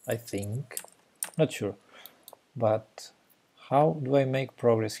 I think, not sure, but how do I make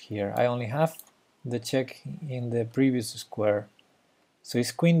progress here? I only have the check in the previous square. So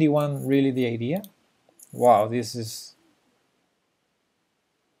is queen d1 really the idea? Wow, this is...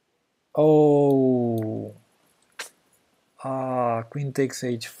 Oh, queen takes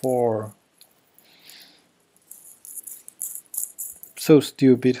h4. So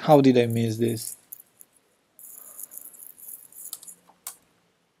stupid. How did I miss this?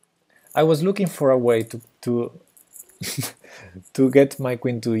 I was looking for a way to to get my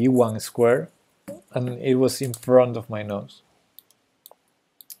queen to e1 square, and it was in front of my nose.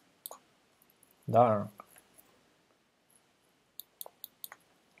 Darn.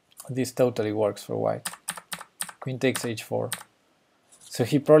 This totally works for white. Queen takes h4. So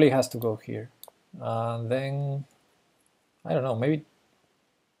he probably has to go here. And then, I don't know, maybe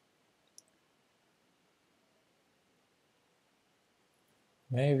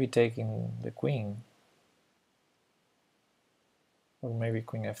taking the queen. Or maybe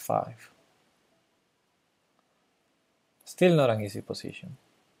queen f5. Still not an easy position.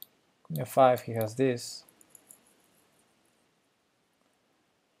 Queen f5, he has this.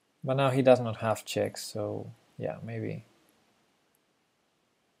 But now he does not have checks, so yeah, maybe.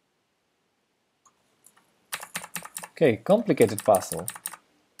 Okay, complicated puzzle.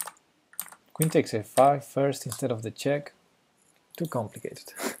 Queen takes a5 first instead of the check. Too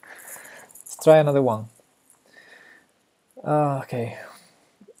complicated. Let's try another one. Okay,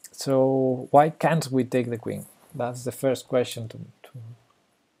 so why can't we take the queen? That's the first question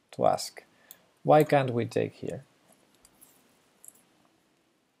to ask. Why can't we take here?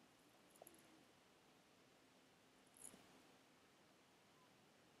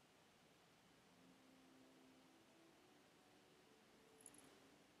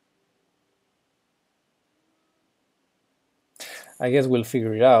 I guess we'll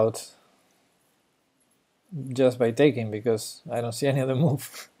figure it out just by taking, because I don't see any other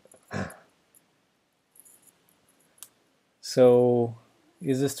move. So,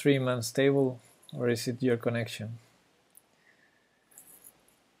 is the stream unstable, or is it your connection?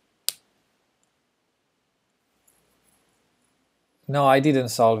 No, I didn't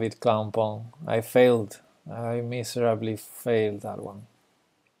solve it, Clown Pong. I failed. I miserably failed that one.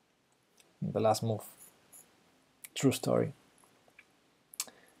 The last move. True story.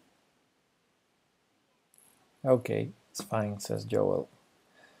 Okay, it's fine, says Joel.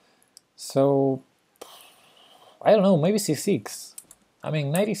 So, I don't know, maybe c6. I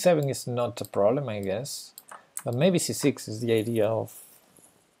mean, knight e7 is not a problem, I guess, but maybe c6 is the idea of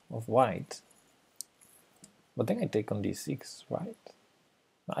white. But then I take on d6, right?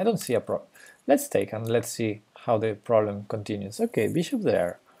 I don't see a problem. Let's take and let's see how the problem continues. Okay, bishop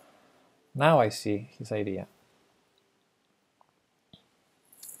there. Now I see his idea.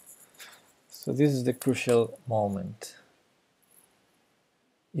 So this is the crucial moment.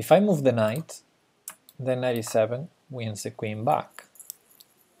 If I move the knight, then knight e7 wins the queen back.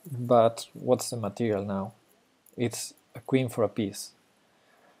 But what's the material now? It's a queen for a piece.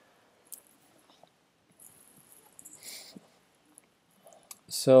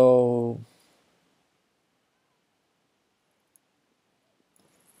 So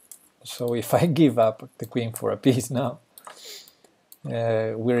if I give up the queen for a piece now,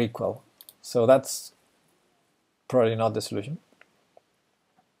 we're equal. So that's probably not the solution.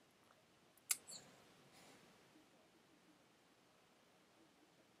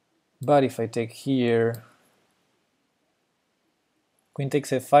 But if I take here, queen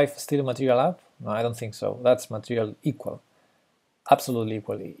takes f5, still material up? No, I don't think so. That's material equal. Absolutely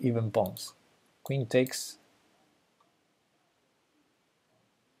equally, even pawns. Queen takes.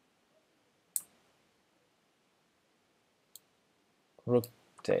 Rook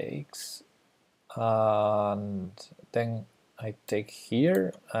takes. And then I take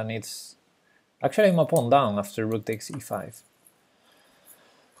here, and it's... Actually, I'm a pawn down after rook takes e5.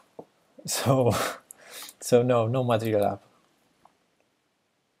 So, so no material up.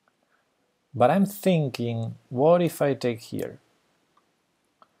 But I'm thinking, what if I take here?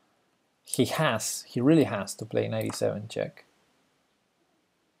 He really has to play knight e7 check.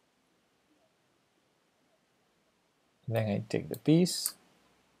 Then I take the piece,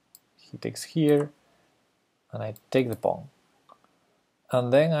 he takes here, and I take the pawn.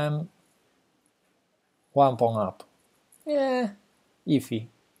 And then I'm one pawn up. Yeah, iffy.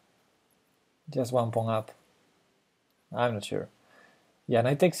 Just one pawn up. I'm not sure. Yeah,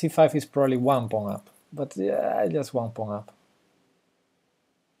 knight takes c5 is probably one pawn up, but yeah, just one pawn up.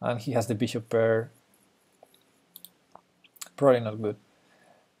 And he has the bishop pair. Probably not good.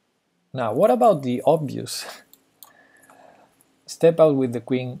 Now, what about the obvious? Step out with the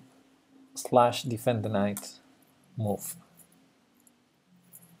queen / defend the knight move.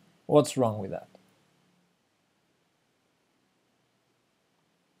 What's wrong with that?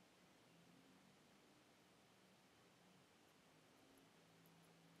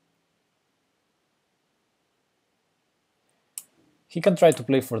 He can try to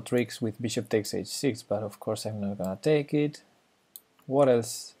play for tricks with bishop takes h6, but of course I'm not gonna take it. What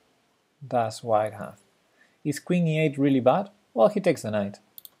else does white have? Is queen e8 really bad? Well, he takes the knight.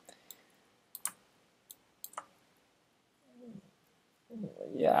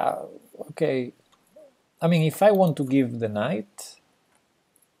 Yeah, okay. I mean, if I want to give the knight,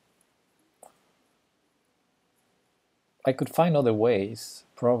 I could find other ways,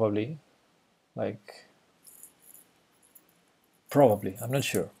 probably. Like, probably, I'm not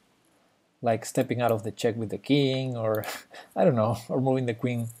sure. Like stepping out of the check with the king, or I don't know, or moving the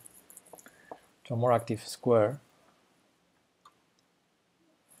queen to a more active square.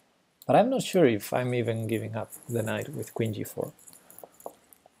 But I'm not sure if I'm even giving up the knight with queen g4.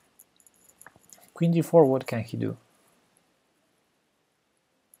 Queen g4, what can he do?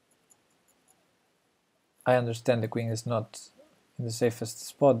 I understand the queen is not in the safest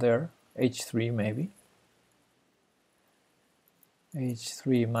spot there. h3 maybe.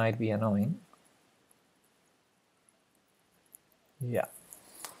 h3 might be annoying. Yeah.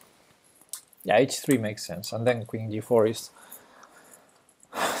 Yeah, h3 makes sense. And then queen g4 is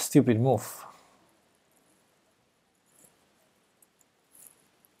stupid move.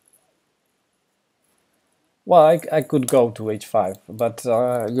 Well, I could go to h5, but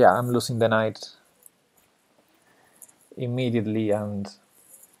yeah, I'm losing the knight immediately, and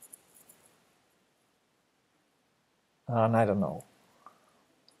I don't know.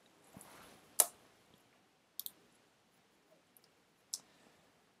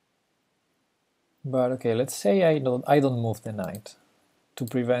 But okay, let's say I don't move the knight to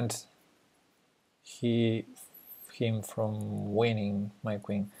prevent him from winning my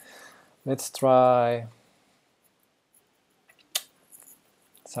queen. Let's try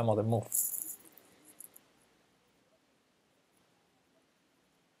some other move.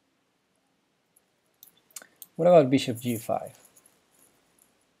 What about bishop g5?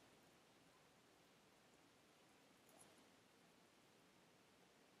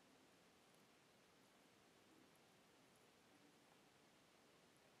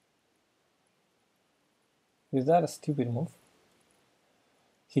 Is that a stupid move?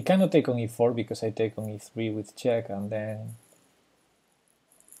 He cannot take on e4 because I take on e3 with check, and then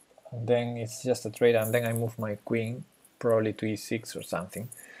it's just a trade, and then I move my queen probably to e6 or something.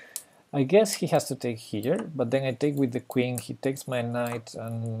 I guess he has to take here, but then I take with the queen, he takes my knight,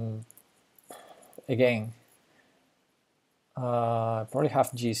 and again, I probably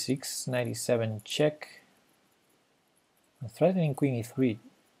have g6, 97 check. I'm threatening queen e3.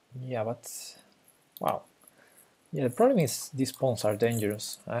 Yeah, but wow. Yeah, the problem is these pawns are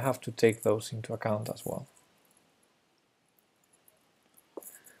dangerous. I have to take those into account as well.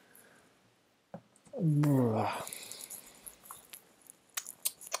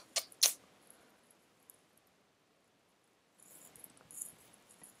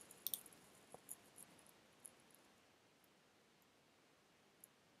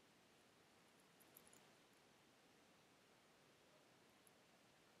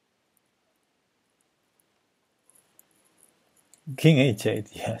 King h8,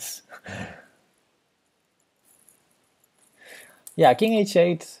 yes. Yeah, king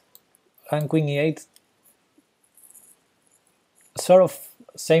h8 and queen e8, sort of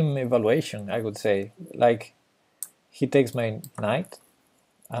same evaluation, I would say. Like, he takes my knight,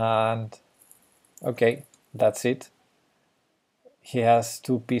 and okay, that's it. He has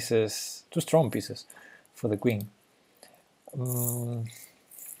two pieces, two strong pieces for the queen. I'm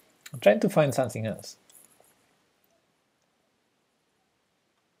trying to find something else.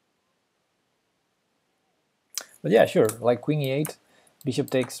 But yeah, sure, like queen e8, bishop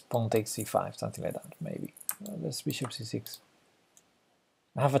takes, pawn takes c5, something like that, maybe. Let's bishop c6.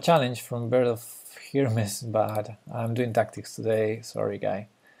 I have a challenge from Bird of Hermes, but I'm doing tactics today, sorry guy.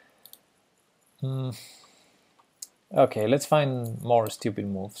 Okay, let's find more stupid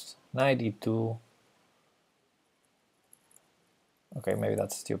moves. Knight e2. Okay, maybe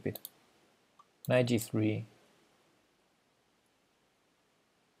that's stupid. Knight g3.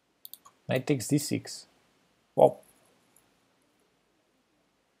 Knight takes d6. Wow.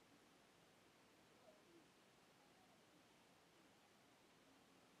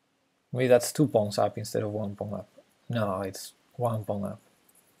 Maybe that's 2 pawns up instead of 1 pawn up. No, it's 1 pawn up.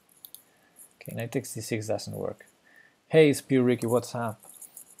 Okay, knight takes d6 doesn't work. Hey, it's Pure Ricky, what's up?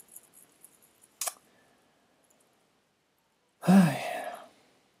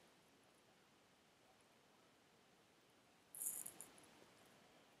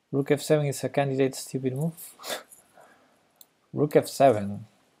 Rook f7 is a candidate stupid move. Rook f7.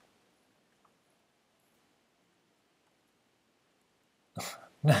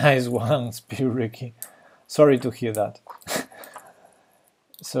 Nice one, Pure Ricky. Sorry to hear that.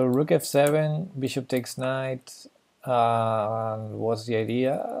 So rook f7, bishop takes knight. What's the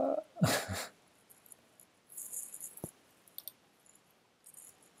idea?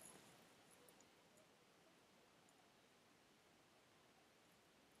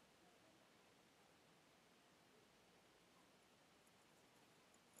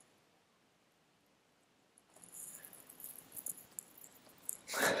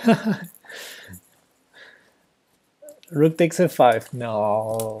 Rook takes f5.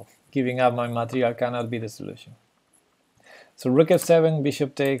 No, giving up my material cannot be the solution. So rook f7,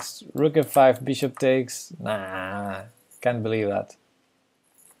 bishop takes, rook f5, bishop takes. Nah, can't believe that.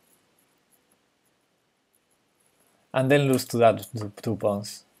 And then lose to that 2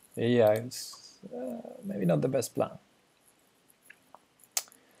 pawns. Yeah, it's maybe not the best plan.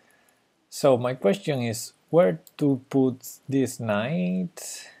 So my question is where to put this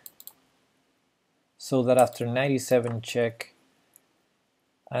knight so that after 97 check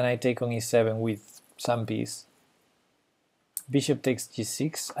and I take on e7 with some piece, bishop takes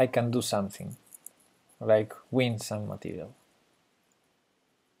g6, I can do something, like win some material.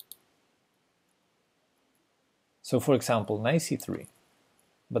 So for example, knight c3,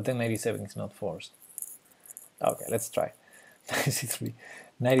 but then 97 is not forced. Okay, let's try. Knight c3,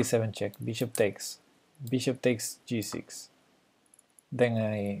 97 check, bishop takes g6, then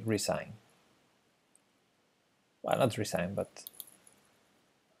I resign. Well, not resign, but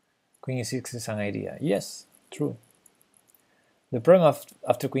queen e6 is an idea. Yes, true. The problem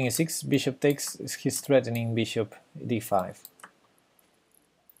after queen e6, bishop takes, is he's threatening bishop d5.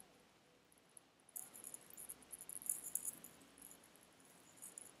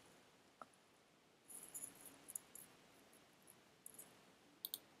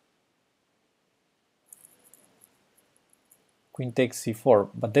 Queen takes c4,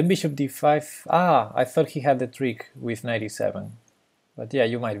 but then bishop d5. Ah, I thought he had the trick with 97. But yeah,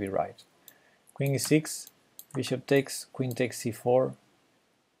 you might be right. Queen e6, bishop takes, queen takes c4,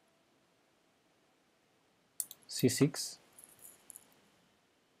 c6.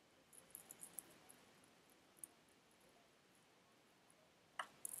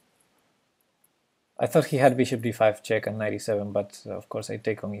 I thought he had bishop d5 check and 97, but of course I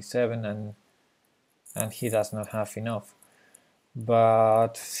take on e7 and he does not have enough.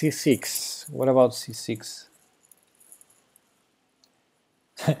 But c6, what about c6?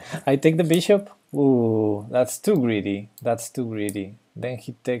 I take the bishop? Ooh, that's too greedy, that's too greedy. Then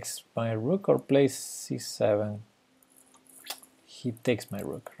he takes my rook or plays c7. He takes my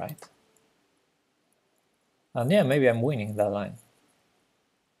rook, right? And yeah, maybe I'm winning that line.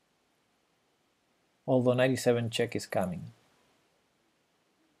 Although 97 check is coming.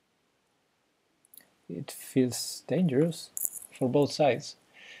 It feels dangerous for both sides.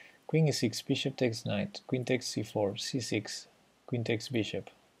 Queen e6, bishop takes knight, queen takes c4, c6, queen takes bishop,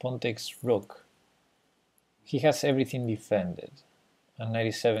 pawn takes rook. He has everything defended, and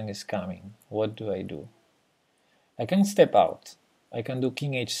 97 is coming. What do I do? I can step out. I can do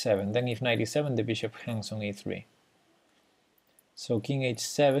king h7, then if 97 the bishop hangs on e3. So king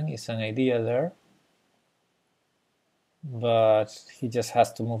h7 is an idea there, but he just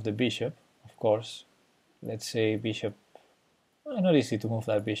has to move the bishop, of course. Let's say bishop, not easy to move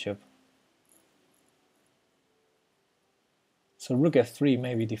that bishop. So rook f3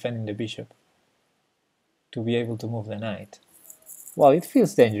 maybe defending the bishop to be able to move the knight. Well, it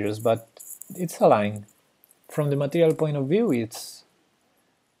feels dangerous, but it's a line. From the material point of view, it's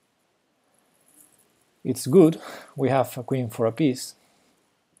good. We have a queen for a piece.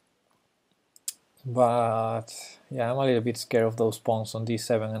 But yeah, I'm a little bit scared of those pawns on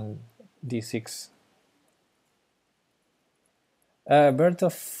d7 and d6. Bird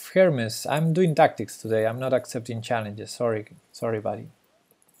of Hermes, I'm doing tactics today. I'm not accepting challenges. Sorry, buddy.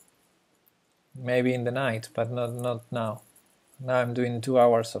 Maybe in the night, but not now. Now I'm doing 2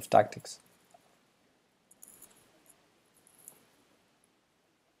 hours of tactics.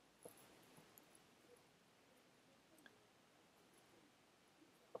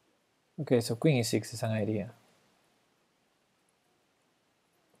 Okay, so queen e6 is an idea.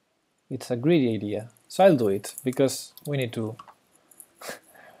 It's a greedy idea, so I'll do it because we need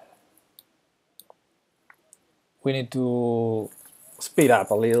to speed up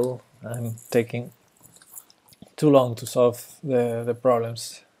a little. I'm taking too long to solve the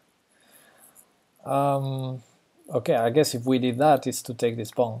problems. Okay, I guess if we did that, it's to take this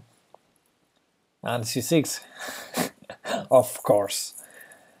pawn. And c6, of course.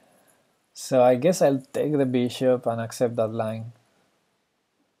 So I guess I'll take the bishop and accept that line.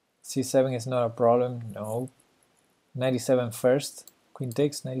 c7 is not a problem, no. 97 first, queen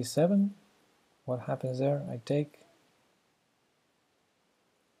takes 97. What happens there? I take.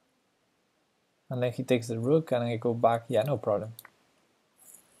 And then he takes the rook and I go back. Yeah, no problem.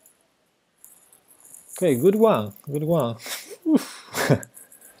 Okay, good one, good one.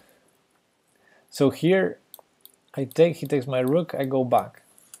 So here I take, he takes my rook, I go back.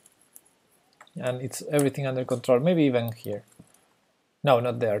 And it's everything under control, maybe even here. No,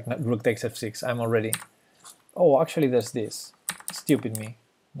 not there, rook takes f6, I'm already... Oh, actually there's this. Stupid me.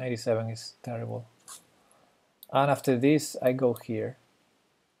 97 is terrible. And after this, I go here.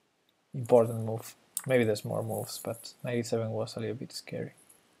 Important move. Maybe there's more moves, but 97 was a little bit scary.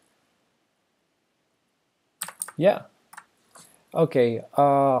 Yeah. Okay,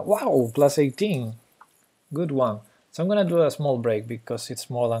 wow, plus 18. Good one. So I'm gonna do a small break because it's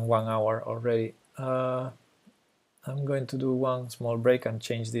more than 1 hour already. I'm going to do one small break and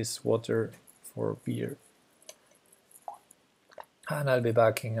change this water for beer. And I'll be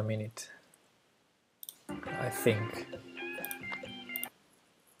back in a minute, I think.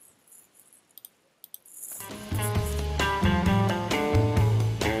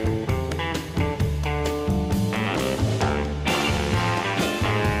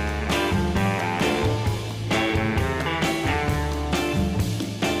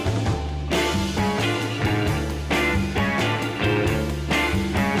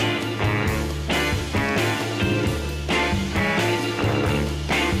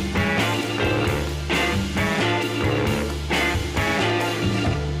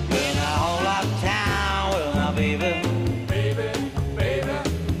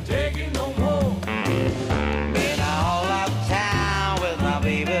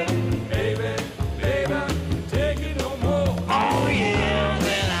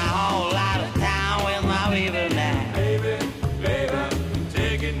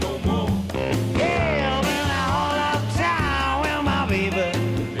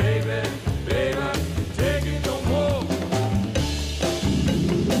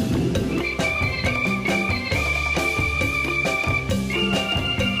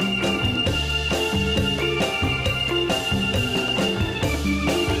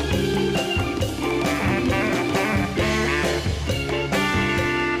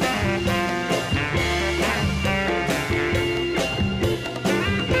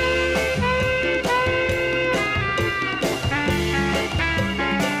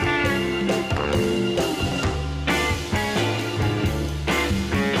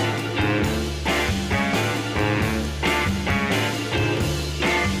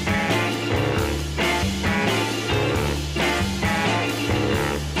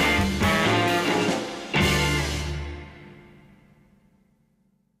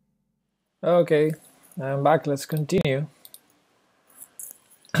 Okay, I'm back. Let's continue.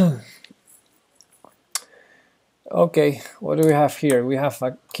 Okay, what do we have here? We have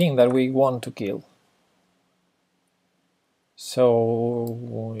a king that we want to kill.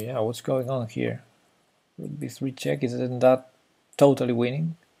 So, yeah, what's going on here? Rook b3 check, isn't that totally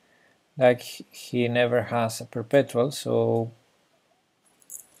winning? Like, he never has a perpetual, so...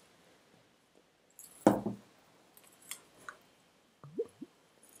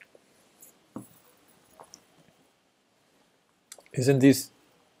 Isn't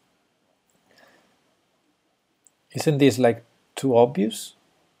this like too obvious?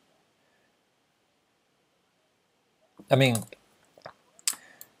 I mean,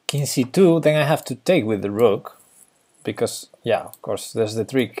 king c2, then I have to take with the rook, because, yeah, of course, there's the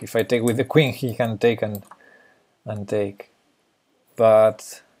trick. If I take with the queen, he can take and take.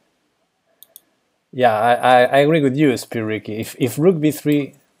 But yeah, I agree with you, Spiriki. If rook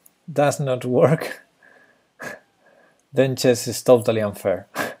b3 does not work, then chess is totally unfair.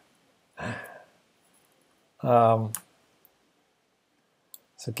 So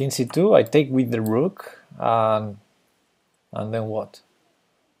king c2, I take with the rook, and then what?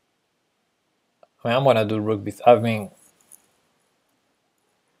 I mean, I'm gonna do rook b3. I mean,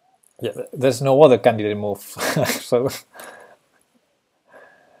 yeah, there's no other candidate move. So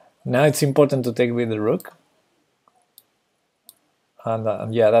now it's important to take with the rook,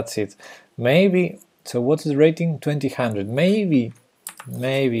 and yeah, that's it. Maybe. So what's the rating? 2000. Maybe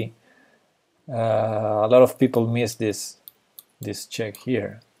a lot of people miss this check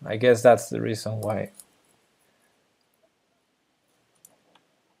here. I guess that's the reason why.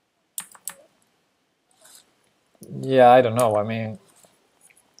 Yeah, I don't know. I mean,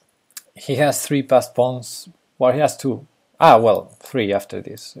 he has 3 passed pawns. Well, he has 2. Ah, well, 3 after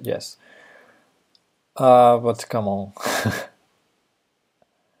this. Yes. But come on,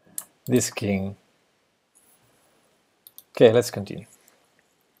 this king. Okay, let's continue.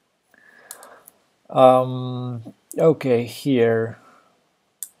 Okay, here.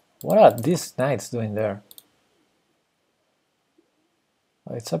 What are these knights doing there?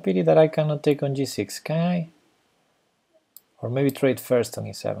 It's a pity that I cannot take on g6, can I? Or maybe trade first on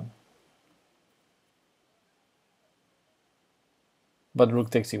e7. But rook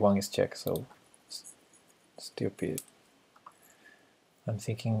takes e1 is check, so stupid. I'm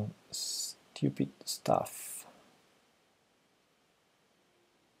thinking stupid stuff.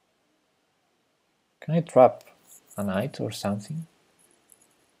 Can I trap a knight or something?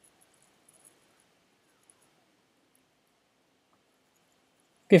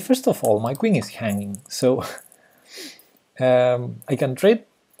 Okay, first of all, my queen is hanging, so I can trade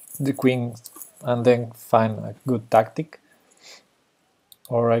the queen and then find a good tactic,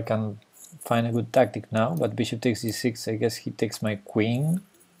 or I can find a good tactic now, but bishop takes d6, I guess he takes my queen,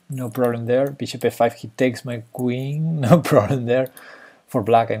 no problem there. Bishop f5, he takes my queen, no problem there, for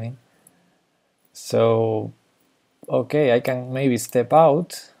black I mean. So, okay, I can maybe step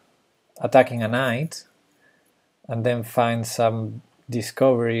out, attacking a knight, and then find some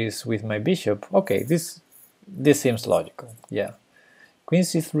discoveries with my bishop. Okay, this seems logical, yeah. Queen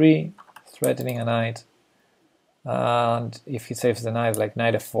c3, threatening a knight, and if he saves the knight, like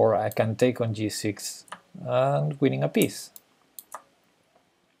knight f4, I can take on g6 and winning a piece.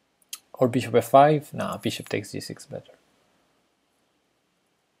 Or bishop f5, no, bishop takes g6 better.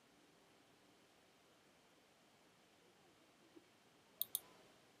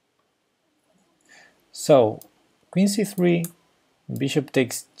 So, queen c3, bishop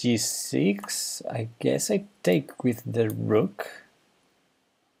takes g6, I guess I take with the rook,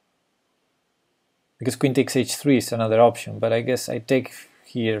 because queen takes h3 is another option, but I guess I take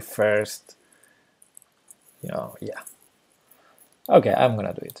here first, you know, yeah. Okay, I'm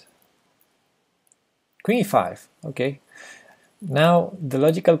gonna do it. Queen e5, okay. Now the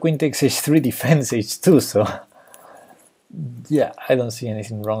logical queen takes h3 defends h2, so yeah, I don't see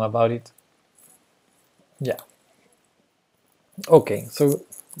anything wrong about it. Yeah. Okay, so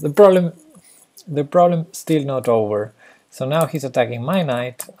the problem still not over. So now he's attacking my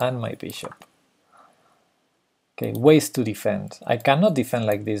knight and my bishop. Okay, ways to defend. I cannot defend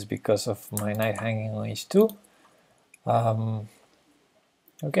like this because of my knight hanging on h2.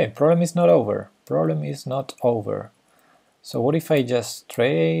 Okay, problem is not over. Problem is not over. So what if I just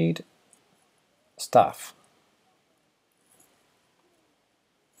trade stuff?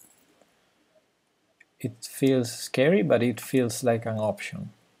 It feels scary, but it feels like an option.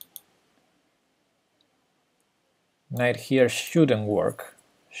 Knight here shouldn't work.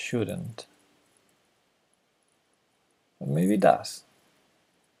 Shouldn't. But maybe it does.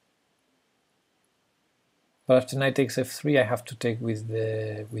 But after knight takes f3, I have to take with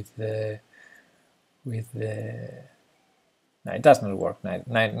the with the... No, it does not work. Knight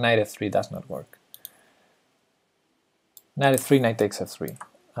f3 does not work. Knight f3, knight takes f3,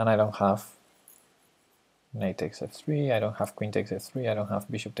 and I don't have knight takes f3, I don't have queen takes f3, I don't have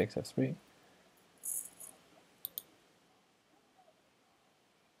bishop takes f3.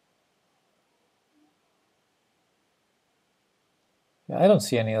 I don't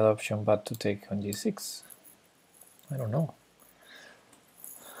see any other option but to take on g6. I don't know.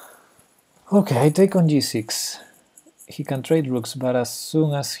 Okay, I take on g6. He can trade rooks, but as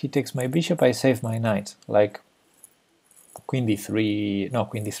soon as he takes my bishop, I save my knight. Like queen d3, no,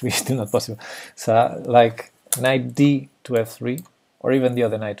 queen d3 is still not possible. So like knight d to f3, or even the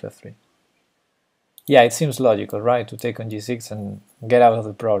other knight to f3. Yeah, it seems logical, right, to take on g6 and get out of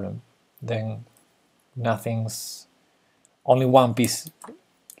the problem. Then nothing's... only one piece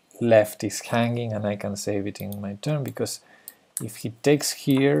left is hanging, and I can save it in my turn, because if he takes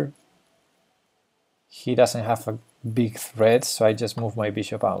here, he doesn't have a big threat, so I just move my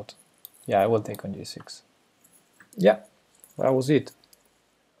bishop out. Yeah, I will take on g6. Yeah, that was it.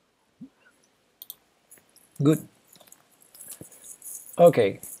 Good.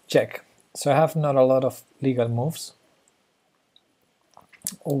 Okay, check. So I have not a lot of legal moves.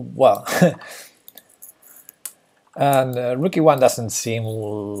 Oh, well. And rook e1 doesn't seem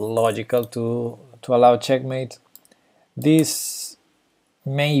logical to allow checkmate. This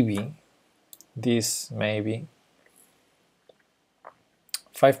maybe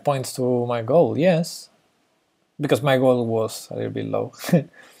 5 points to my goal, yes, because my goal was a little bit low.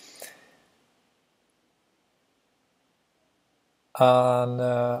 And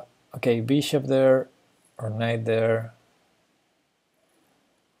okay, bishop there, or knight there,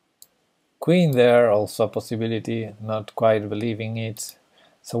 queen there, also a possibility, not quite believing it.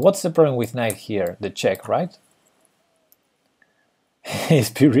 So what's the problem with knight here? The check, right?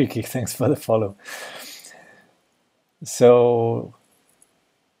 It's Ricky, thanks for the follow. So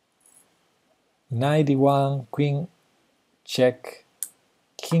knight e1, queen check,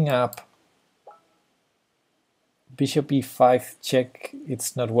 king up, bishop e5 check.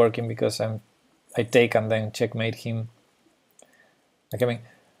 It's not working because I take and then checkmate him. Like, I mean,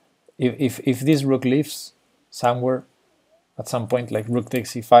 if this rook leaves somewhere at some point, like rook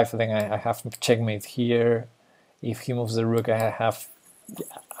takes e5, then I have checkmate here. If he moves the rook, I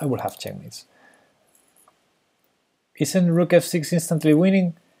will have checkmates. Isn't rook f6 instantly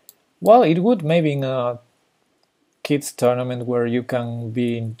winning? Well, it would, maybe in a kids tournament where you can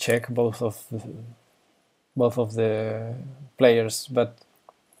be in check both of the players, but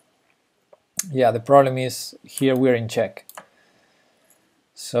yeah, the problem is here we're in check.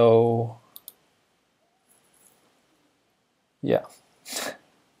 So yeah.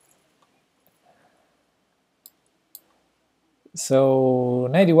 So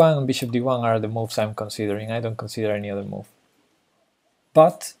knight e1 and bishop d1 are the moves I'm considering. I don't consider any other move.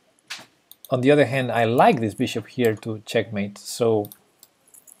 But on the other hand, I like this bishop here to checkmate. So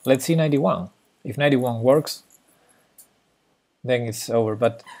let's see knight e1. If knight e1 works, then it's over.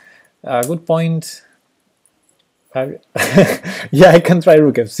 But a good point. Yeah, I can try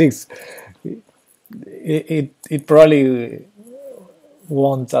rook f6. It probably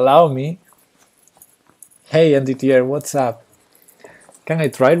won't allow me. Hey NDTR, what's up? Can I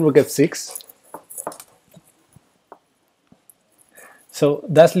try rook f6? So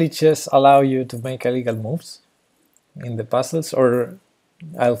does lichess allow you to make illegal moves in the puzzles, or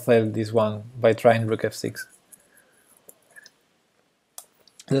I'll fail this one by trying rook f6?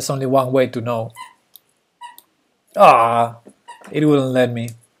 There's only one way to know. Ah, it wouldn't let me.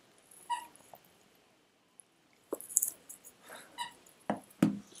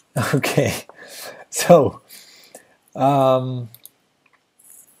 Okay, so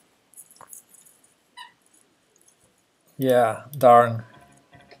yeah, darn.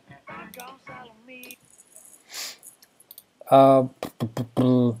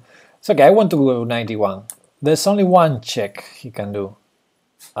 It's okay, I want to go 91. There's only one check he can do,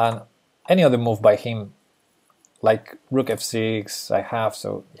 and any other move by him, like rook f6, I have,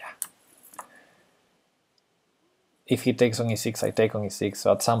 so yeah. If he takes on e6, I take on e6,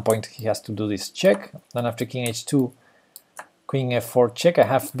 so at some point he has to do this check. Then after king h2, queen f4 check, I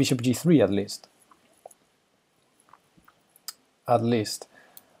have bishop g3 at least. At least.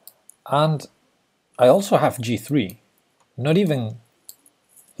 And I also have g3, not even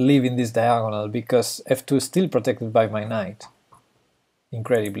leaving this diagonal, because f2 is still protected by my knight,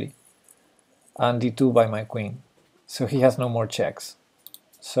 incredibly, and d2 by my queen. So he has no more checks.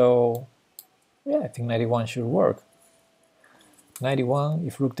 So yeah, I think 91 should work. 91,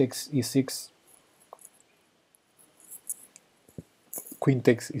 if rook takes e6, queen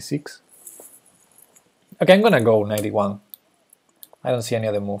takes e6. Okay, I'm gonna go 91. I don't see any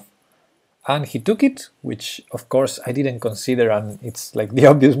other move. And he took it, which of course I didn't consider, and it's like the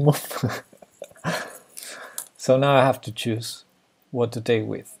obvious move. So now I have to choose what to take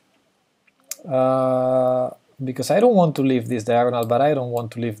with. Because I don't want to leave this diagonal, but I don't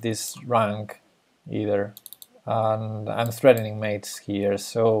want to leave this rank either. And I'm threatening mates here,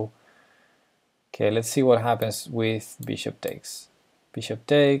 so okay, let's see what happens with bishop takes. Bishop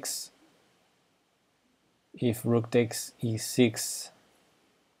takes. If rook takes e6,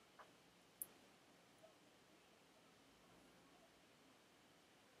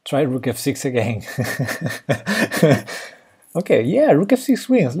 try rook f6 again. Okay, yeah, rook f6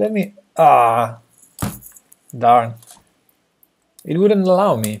 wins. Let me... darn. It wouldn't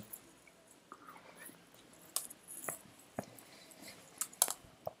allow me.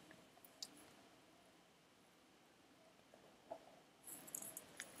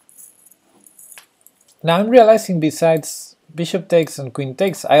 Now I'm realizing besides bishop takes and queen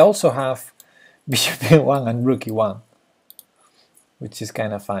takes, I also have bishop a1 and rook e1, which is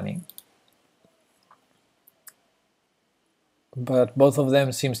kind of funny. But both of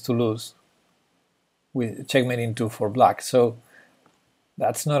them seems to lose with checkmating 2 for black, so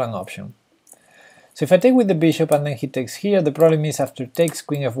that's not an option. So if I take with the bishop and then he takes here, the problem is after takes,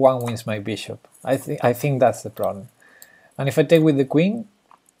 queen f1 wins my bishop. I think that's the problem. And if I take with the queen,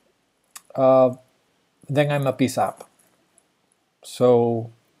 then I'm a piece up.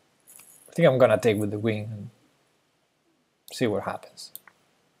 So I think I'm gonna take with the queen and see what happens.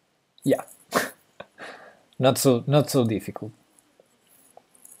 Yeah, not so difficult.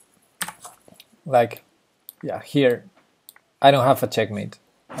 Like, yeah, here I don't have a checkmate.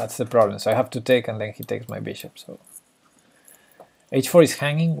 That's the problem. So I have to take, and then he takes my bishop. So h4 is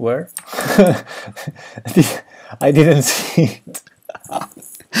hanging. Where? I didn't see it.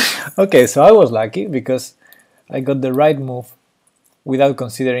 Okay, so I was lucky because I got the right move without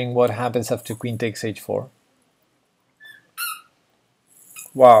considering what happens after queen takes h4.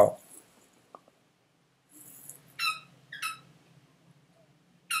 Wow.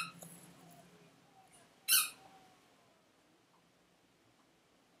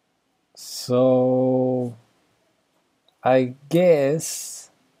 So I guess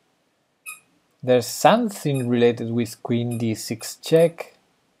there's something related with queen d6 check.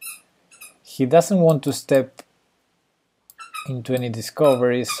 He doesn't want to step into any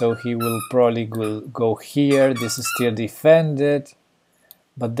discoveries, so he will probably go here. This is still defended,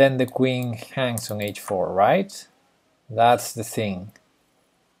 but then the queen hangs on h4, right? That's the thing.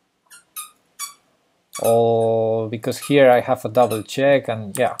 Oh, because here I have a double check,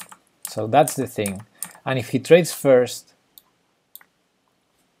 and yeah, so that's the thing. And if he trades first,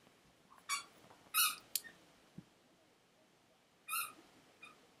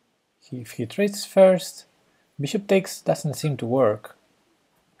 bishop takes doesn't seem to work.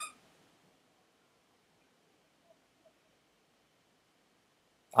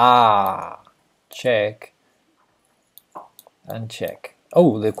 Check and check.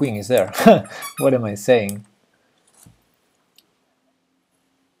 Oh, the queen is there. What am I saying?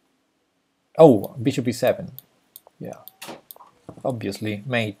 Oh, bishop e7. Yeah, obviously,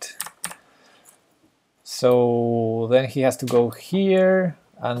 mate. So then he has to go here,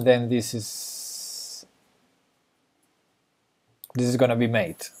 and then this is gonna be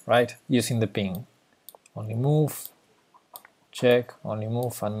mate, right? Using the ping. Only move, check, only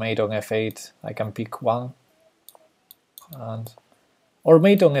move, and mate on f8. I can pick one, and or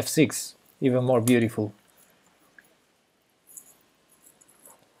mate on f6, even more beautiful.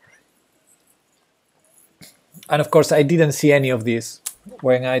 And of course, I didn't see any of this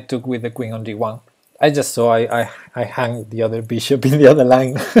when I took with the queen on d1. I just saw I hung the other bishop in the other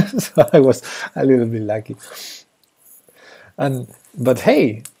line, so I was a little bit lucky. But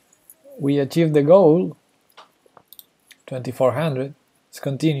hey, we achieved the goal. 2400. Let's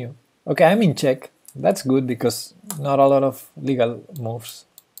continue. Okay, I'm in check. That's good because not a lot of legal moves.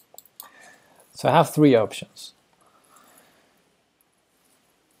 So I have three options.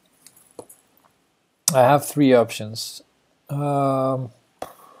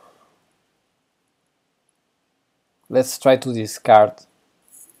 Let's try to discard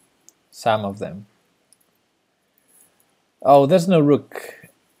some of them. Oh, there's no rook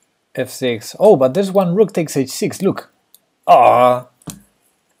f6. Oh, but there's one rook takes h6. Look. Ah,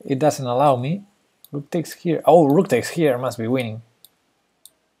 it doesn't allow me. Rook takes here. Oh, rook takes here. Must be winning.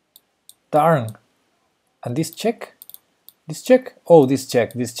 Darn. And this check? This check? Oh, this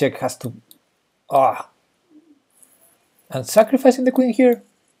check. This check has to... Ah. And sacrificing the queen here?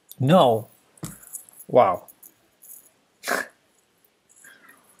 No. Wow.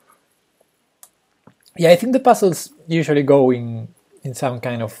 Yeah, I think the puzzles usually go in some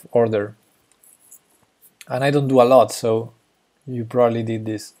kind of order, and I don't do a lot, so you probably did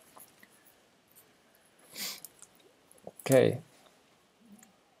this. Okay.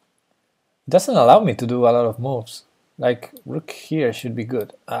 It doesn't allow me to do a lot of moves. Like, rook here should be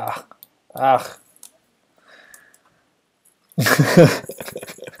good. Ah, ah.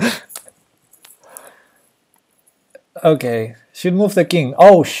 Okay, should move the king.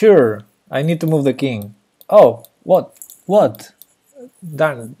 Oh, sure. I need to move the king. Oh, what? What?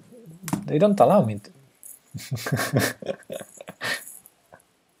 Darn, they don't allow me to.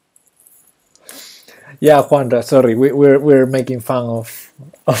 Yeah, Juanra, sorry, we're making fun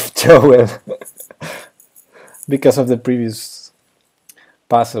of Joel because of the previous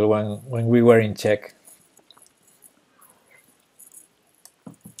puzzle when we were in Czech,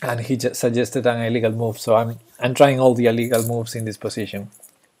 and he just suggested an illegal move. So I'm trying all the illegal moves in this position.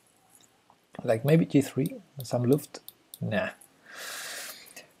 Like maybe g3, some luft. Nah.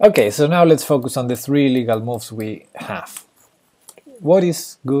 Okay, so now let's focus on the 3 illegal moves we have. What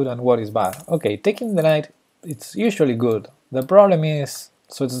is good and what is bad? Okay, taking the knight, it's usually good. The problem is,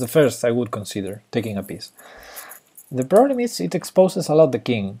 so it's the first I would consider, taking a piece. The problem is it exposes a lot the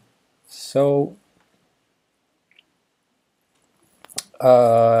king. So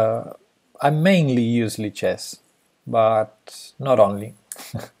I mainly use lichess, but not only.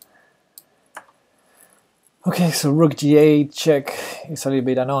 Okay, so rook g8 check is a little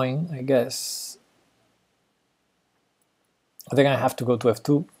bit annoying, I guess. I think I have to go to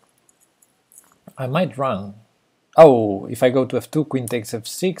f2. I might run. Oh, if I go to f2, queen takes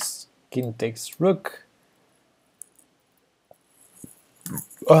f6, king takes rook.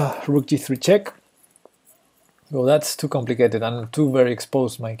 Rook g3 check. Oh, that's too complicated and too very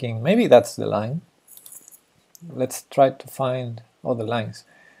exposed, my king. Maybe that's the line. Let's try to find other lines.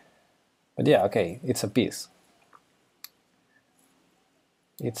 But yeah, okay, it's a piece.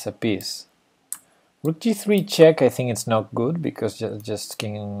 It's a piece. Rook g3 check, I think it's not good because just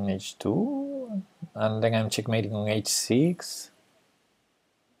king h2, and then I'm checkmating on h6.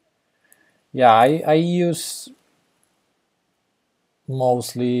 Yeah, I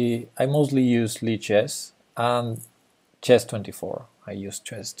mostly use lichess and chess24. I use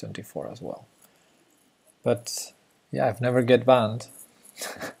chess24 as well. But yeah, I've never get banned.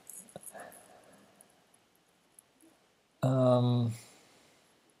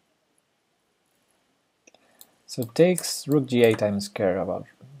 So takes rook g8, I'm scared about.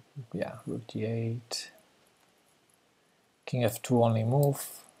 Yeah, rook g8. King f2 only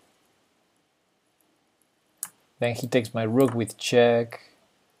move. Then he takes my rook with check.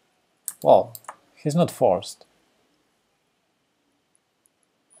 Well, he's not forced.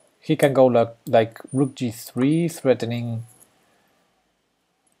 He can go like rook g3, threatening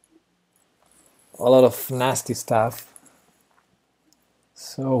a lot of nasty stuff.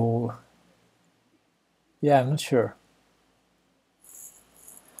 So yeah, I'm not sure.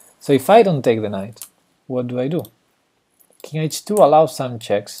 So if I don't take the knight, what do I do? King h2 allows some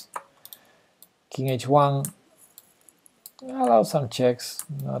checks. King h1 allows some checks,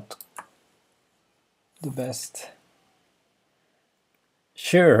 not the best.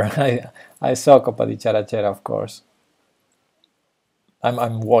 Sure, I saw Copa di Charachera, of course.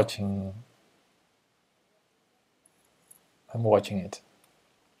 I'm watching. I'm watching it.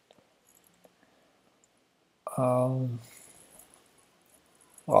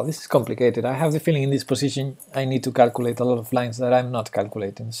 Well, this is complicated. I have the feeling in this position I need to calculate a lot of lines that I'm not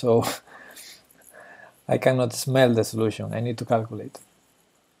calculating, so I cannot smell the solution. I need to calculate.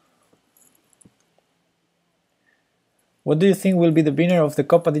 What do you think will be the winner of the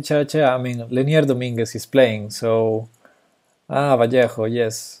Copa di Charachera? I mean, Lenier Dominguez is playing, so... Ah, Vallejo,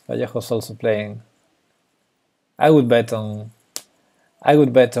 yes. Vallejo's also playing. I would bet on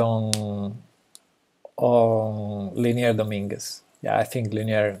Lenier Dominguez. Yeah, I think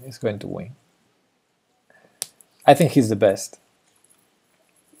Lenier is going to win. I think he's the best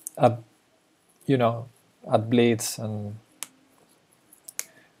at, at blitz, and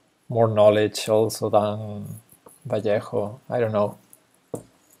more knowledge also than Vallejo. I don't know.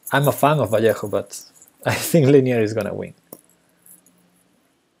 I'm a fan of Vallejo, but I think Lenier is gonna win.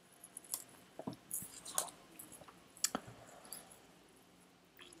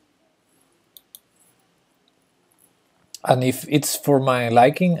 And if it's for my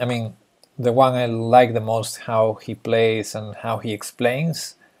liking, I mean, the one I like the most how he plays and how he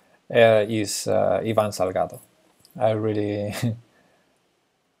explains is Ivan Salgado. I really,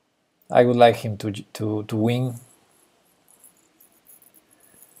 I would like him to win,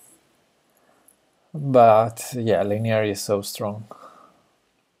 but yeah, Lenier is so strong.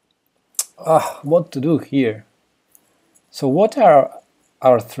 What to do here? So what are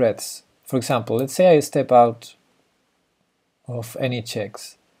our threats? For example, let's say I step out of any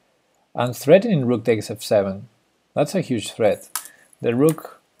checks. I'm threatening rook takes f7. That's a huge threat. The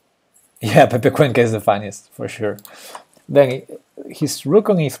rook, yeah, Pepe Cuenca is the funniest, for sure. Then his rook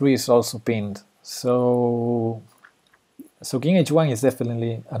on e3 is also pinned, so king h1 is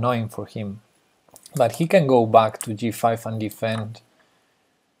definitely annoying for him. But he can go back to g5 and defend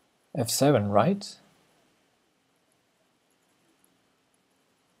f7, right?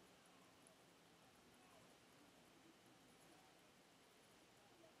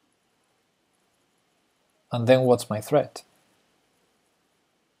 And then what's my threat?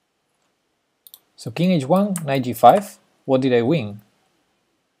 So king h1, knight g5, what did I win?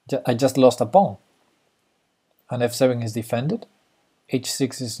 I just lost a pawn. And f7 is defended.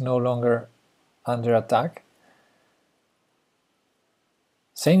 h6 is no longer under attack.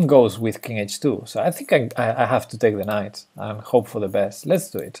 Same goes with king h2. So I think I have to take the knight and hope for the best. Let's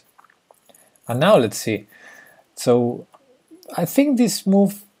do it. And now let's see. So I think this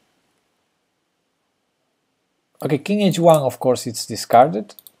move... Okay, king h1, of course, it's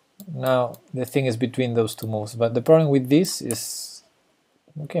discarded. Now the thing is between those two moves. But the problem with this is...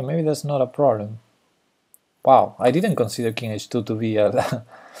 Okay, maybe that's not a problem. Wow, I didn't consider king h2 to be a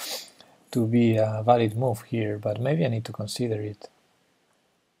to be a valid move here, but maybe I need to consider it.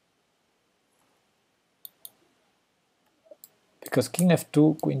 Because king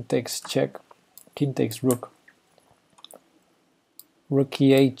f2, queen takes check, king takes rook, rook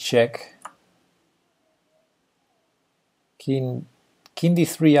e8 check, king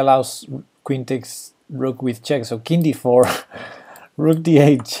d3 allows queen takes rook with check, so king d4, rook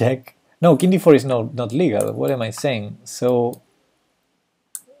d8 check. No, king d4 is not legal. What am I saying? So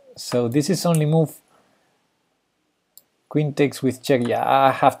this is only move queen takes with check. Yeah,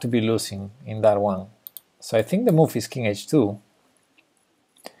 I have to be losing in that one. So I think the move is king h2,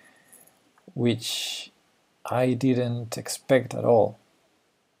 which I didn't expect at all.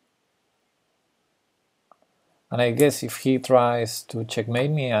 And I guess if he tries to checkmate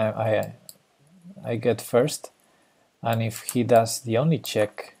me, I get first. And if he does the only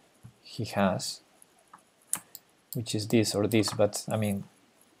check he has, which is this or this, but I mean,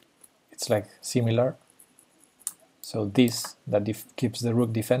 it's like similar. So this, that keeps the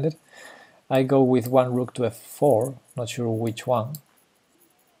rook defended. I go with one rook to f4, not sure which one.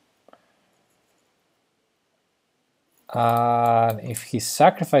 And if he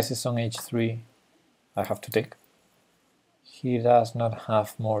sacrifices on h3, I have to take. He does not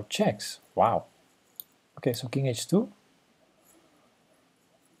have more checks. Wow. Okay, so king h2.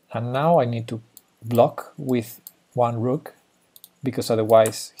 And now I need to block with one rook, because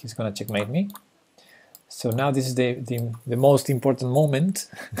otherwise he's going to checkmate me. So now this is the most important moment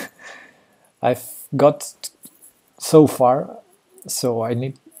I've got so far, so I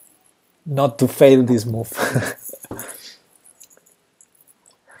need not to fail this move.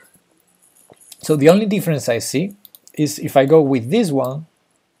 So the only difference I see is if I go with this one,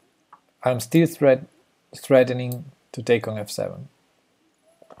 I'm still threatening to take on f7.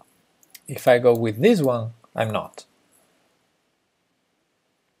 If I go with this one, I'm not.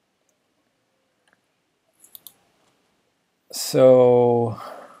 So,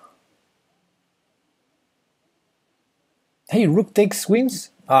 hey, rook takes wins?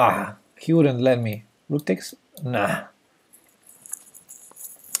 Ah, he wouldn't let me. Rook takes? Nah.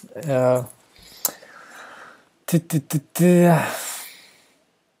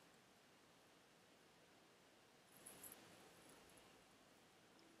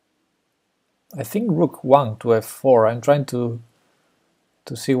 I think rook 1 to f4. I'm trying to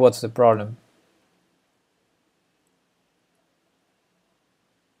see what's the problem.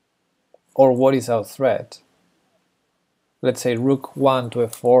 Or what is our threat? Let's say rook 1 to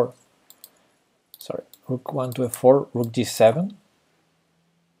f4. Sorry, rook 1 to f4, rook g7.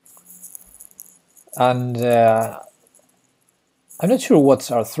 And I'm not sure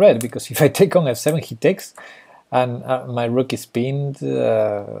what's our threat, because if I take on f7, he takes, and my rook is pinned,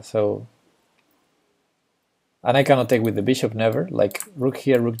 so... And I cannot take with the bishop, never. Like rook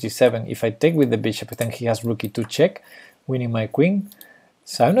here, rook g7. If I take with the bishop, then he has rook e2 check, winning my queen.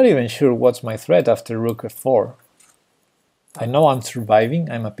 So I'm not even sure what's my threat after rook f4. I know I'm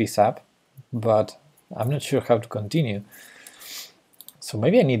surviving, I'm a piece up, but I'm not sure how to continue. So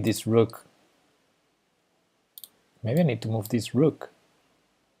maybe I need this rook. Maybe I need to move this rook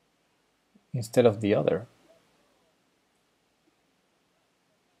instead of the other.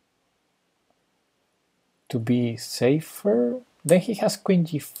 To be safer. Then he has queen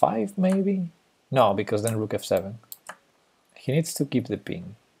g5 maybe? No, because then rook f7. He needs to keep the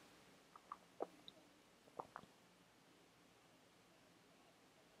pin.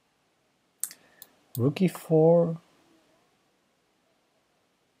 Rook e4.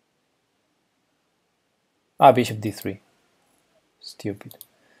 Ah, bishop d3. Stupid.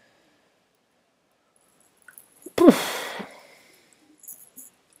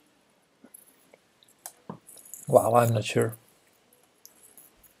 Wow, I'm not sure.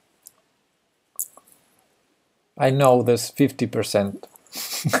 I know there's 50%.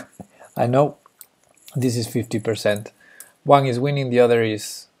 I know this is 50%. One is winning, the other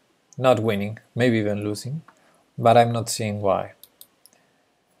is not winning, maybe even losing, but I'm not seeing why.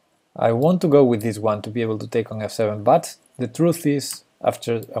 I want to go with this one to be able to take on f7, but the truth is,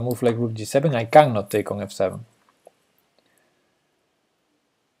 after a move like rook g7, I cannot take on f7.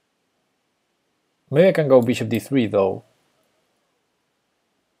 Maybe I can go bishop d3 though.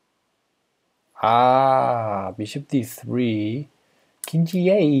 Ah, bishop d3, king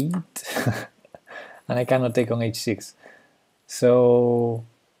g8, and I cannot take on h6. So,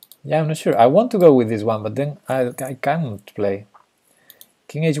 yeah, I'm not sure. I want to go with this one, but then I cannot play.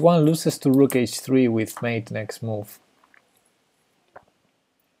 King h1 loses to rook h3 with mate next move.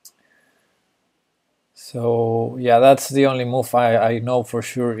 So, yeah, that's the only move I know for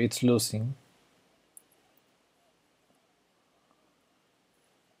sure it's losing.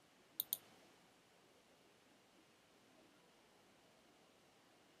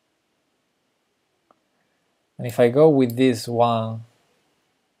 And if I go with this one,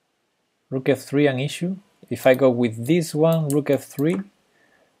 rook f3 an issue. If I go with this one, rook f3,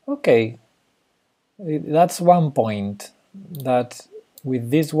 okay, that's 1 point that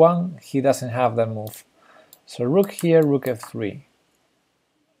with this one he doesn't have that move. So rook here, rook f3.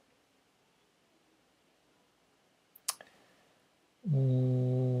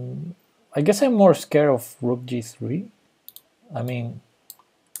 I guess I'm more scared of rook g3. I mean,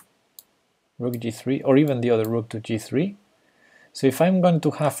 rook g3, or even the other rook to g3. So if I'm going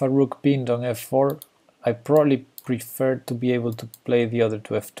to have a rook pinned on f4, I probably prefer to be able to play the other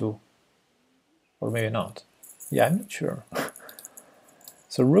to f2. Or maybe not. Yeah, I'm not sure.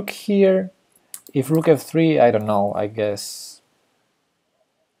 So rook here, if rook f3, I don't know, I guess.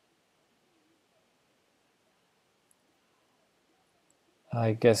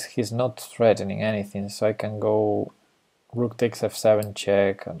 He's not threatening anything, so I can go rook takes f7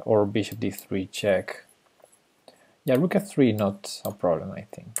 check, or bishop d3 check. Yeah, rook f3 not a problem, I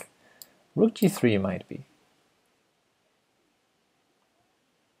think. Rook g3 might be.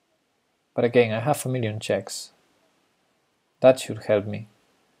 But again, I have a million checks. That should help me.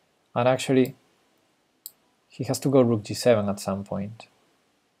 And actually, he has to go rook g7 at some point.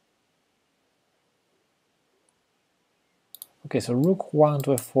 Okay, so rook 1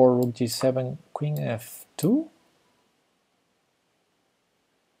 to f4, rook g7, queen f2?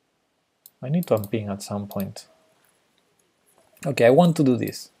 I need to unpin at some point. Okay, I want to do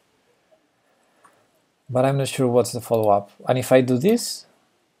this. But I'm not sure what's the follow-up. And if I do this,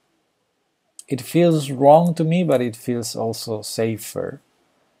 it feels wrong to me, but it feels also safer.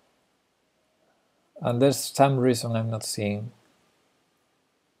 And there's some reason I'm not seeing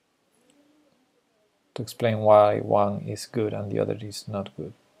to explain why one is good and the other is not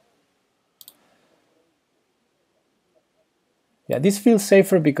good. Yeah, this feels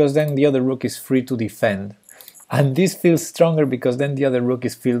safer because then the other rook is free to defend. And this feels stronger because then the other rook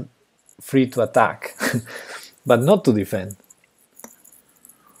is free to attack, but not to defend.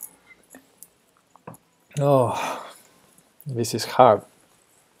 Oh, this is hard.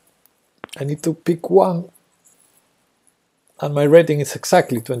 I need to pick one. And my rating is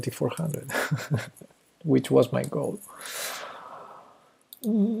exactly 2400, which was my goal.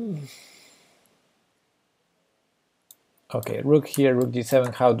 Okay, rook here, rook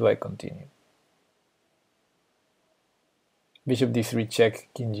g7, how do I continue? Bishop d3 check,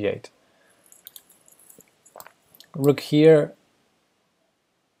 king g8. Rook here.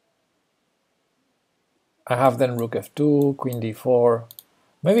 I have then rook f2, queen d4.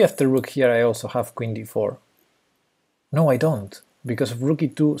 Maybe after rook here I also have queen d4. No, I don't, because of rook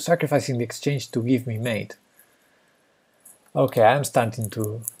e2 sacrificing the exchange to give me mate. Okay, I'm starting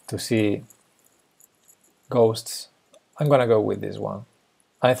to see ghosts. I'm gonna go with this one.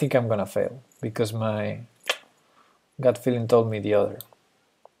 I think I'm gonna fail, because my gut feeling told me the other.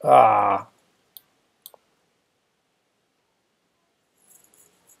 Ah!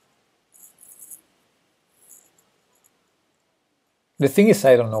 The thing is,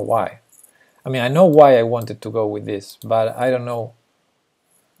 I don't know why. I mean, I know why I wanted to go with this, but I don't know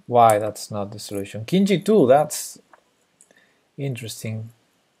why that's not the solution. King g2, that's interesting.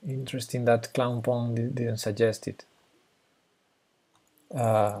 Interesting that Clown Pawn didn't suggest it.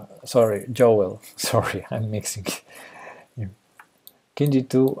 Sorry, Joel. Sorry, I'm mixing. King King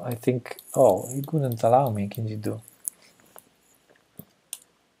g2, I think, oh, it wouldn't allow me king g2.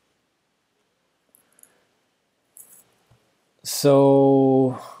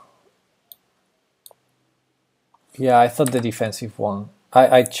 So, yeah, I thought the defensive one.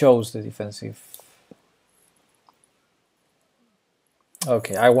 I chose the defensive.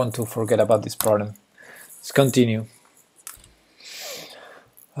 Okay, I want to forget about this problem. Let's continue.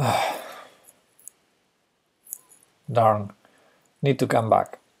 Darn, need to come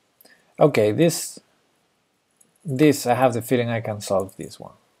back. Okay, this I have the feeling I can solve this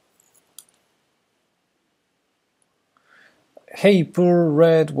one. Hey, poor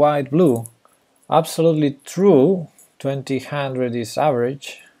red, white, blue. Absolutely true. 2000 is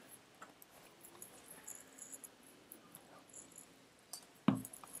average.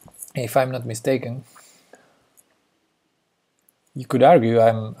 If I'm not mistaken. You could argue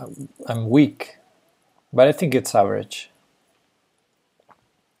I'm weak, but I think it's average.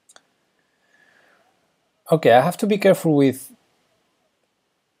 Okay, I have to be careful with.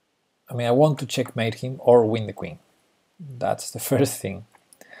 I mean, I want to checkmate him or win the queen. That's the first thing.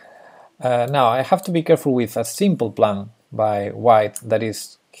 Now I have to be careful with a simple plan by white that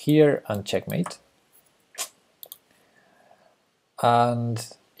is here and checkmate. And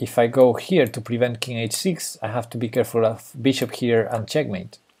if I go here to prevent king h6, I have to be careful of bishop here and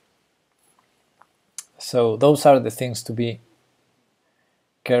checkmate. So those are the things to be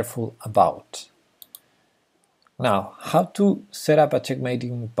careful about. Now, how to set up a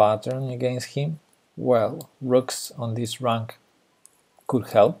checkmating pattern against him? Well, rooks on this rank could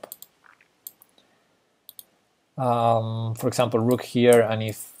help. For example, rook here, and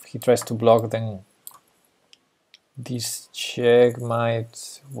if he tries to block, then this check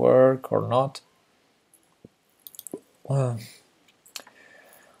might work or not.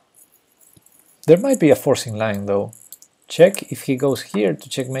 There might be a forcing line though. Check, if he goes here to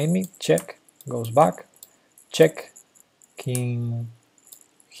checkmate me, check, goes back, check, king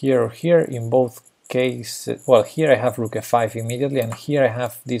here or here. In both cases, well, here I have rook f5 immediately, and here I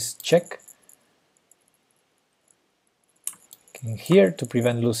have this check. King here to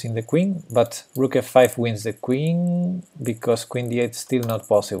prevent losing the queen, but rook f5 wins the queen because queen d8 is still not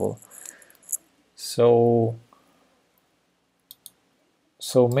possible. So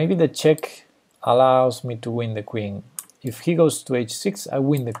maybe the check allows me to win the queen. If he goes to h6, I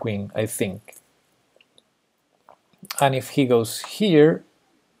win the queen, I think. And if he goes here,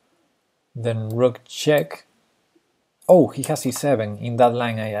 then rook check. Oh, he has e7 in that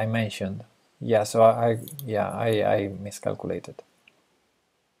line I mentioned. Yeah, so I miscalculated.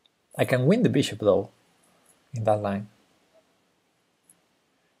 I can win the bishop though in that line.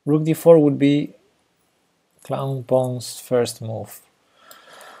 Rook d4 would be clown pawn's first move.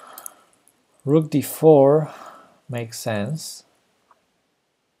 Rook d4 makes sense.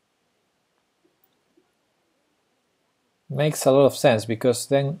 Makes a lot of sense because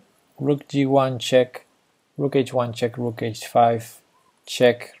then rook g1 check, rook h1 check, rook h5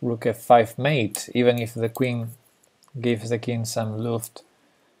 check, rook f5 mate, even if the queen gives the king some luft.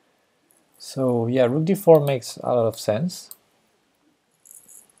 So yeah, rook d4 makes a lot of sense.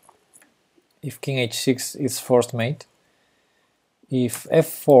 If king h6 is forced mate, if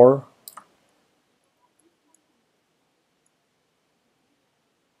f4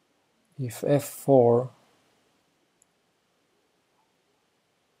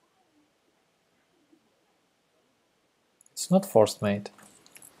 it's not forced mate.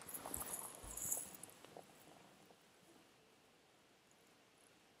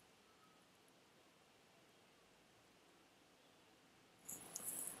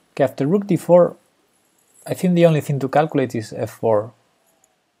 Okay, after rook d4, I think the only thing to calculate is f4,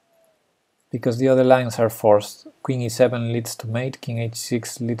 because the other lines are forced. Queen e7 leads to mate, king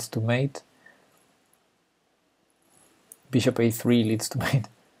h6 leads to mate, bishop a3 leads to mate.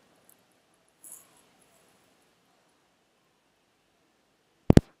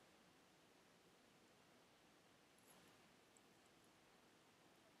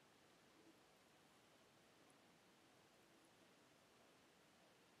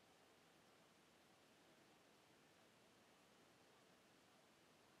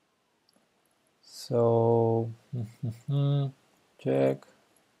 So check,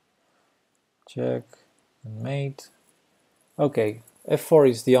 check, and mate. Okay, f4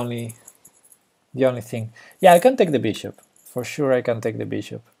 is the only thing. Yeah, I can take the bishop. For sure I can take the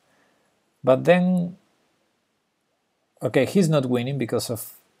bishop. But then, okay, he's not winning because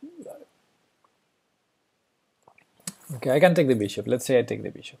of... Okay, I can take the bishop. Let's say I take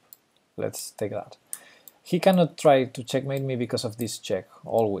the bishop. Let's take that. He cannot try to checkmate me because of this check,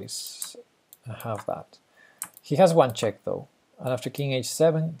 always. I have that. He has one check though, And after king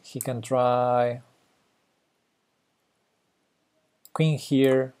h7, he can try queen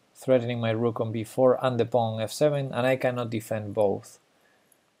here, threatening my rook on b4 and the pawn on f7, and I cannot defend both.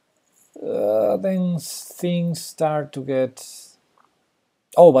 Then things start to get...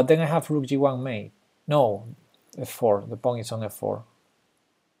 Oh, but then I have rook g1 mate. No, f4, the pawn is on f4.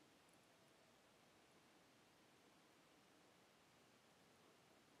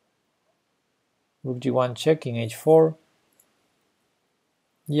 Rook g1 check, king h4.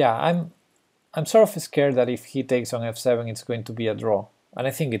 Yeah, I'm sort of scared that if he takes on f7 it's going to be a draw, and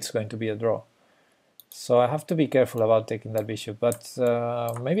I think it's going to be a draw. So I have to be careful about taking that bishop, but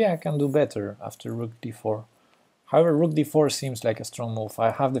maybe I can do better after rook d4. However, rook d4 seems like a strong move.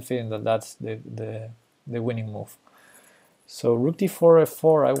 I have the feeling that that's the winning move. So rook d4,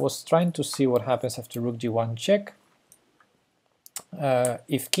 f4, I was trying to see what happens after rook g1 check.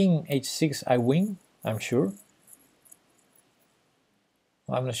 If king h6 I win, I'm sure.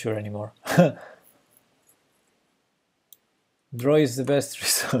 I'm not sure anymore. Draw is the best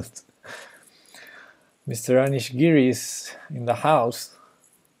result. Mr. Anish Giri is in the house.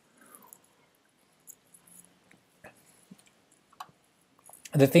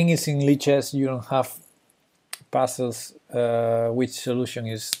 The thing is, in Lichess you don't have puzzles which solution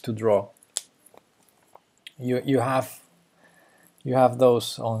is to draw. You have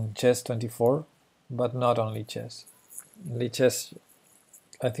those on Chess24, but not on Lichess. In Lichess,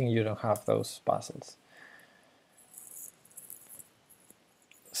 I think you don't have those puzzles.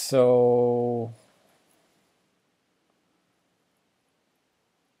 So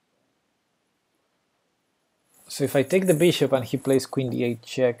if I take the bishop and he plays queen d8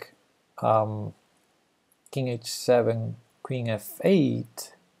 check, king h7, queen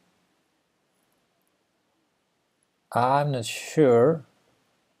f8, I'm not sure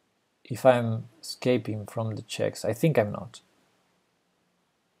if I'm escaping from the checks. I think I'm not.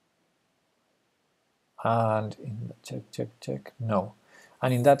 And in the check, no.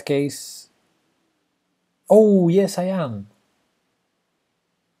 And in that case, oh yes I am.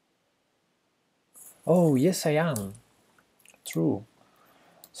 Oh yes I am. True.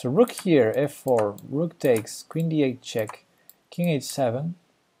 So rook here, f4, rook takes, queen d8 check, king h7,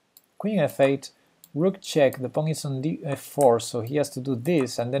 queen f8, rook check, the pawn is on f4, so he has to do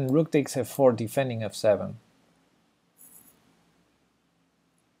this, and then rook takes f4 defending f7.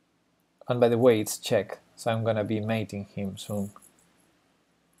 And by the way, it's check, so I'm gonna be mating him soon.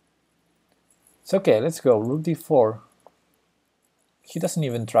 It's okay, let's go, rook d4. He doesn't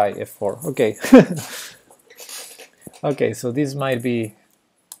even try f4, okay. Okay, so this might be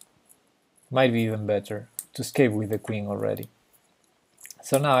even better, to escape with the queen already.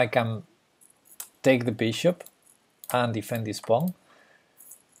 So now I can take the bishop and defend this pawn.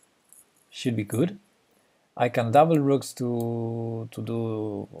 Should be good. I can double rooks to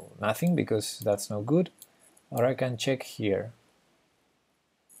do nothing, because that's no good. Or I can check here.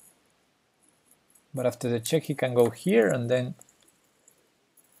 But after the check he can go here, and then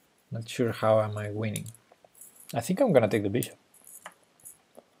not sure how am I winning. I think I'm gonna take the bishop.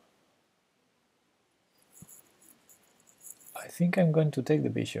 I think I'm going to take the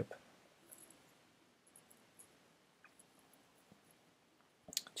bishop.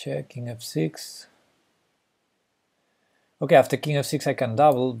 Check, king f6. Okay, after king f6 I can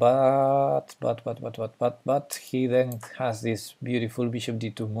double, but he then has this beautiful bishop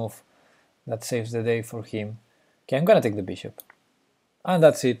d2 move that saves the day for him. Okay, I'm gonna take the bishop. And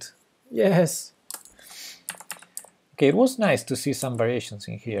that's it. Yes! Okay, it was nice to see some variations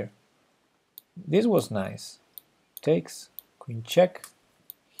in here. This was nice. Takes, queen check,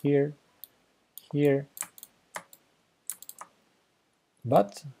 here, here.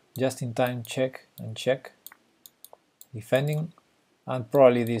 But just in time check and check, defending, and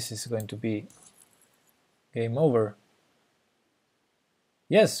probably this is going to be game over.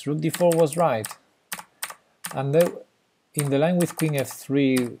 Yes, rook d4 was right. And in the line with queen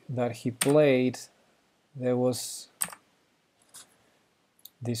f3 that he played, there was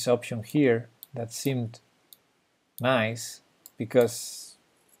this option here that seemed nice because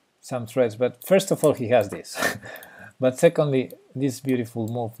some threats, but first of all he has this. But secondly, this beautiful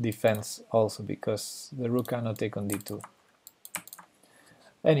move defends also because the rook cannot take on d2.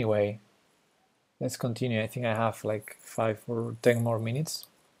 Anyway, let's continue. I think I have like 5 or 10 more minutes.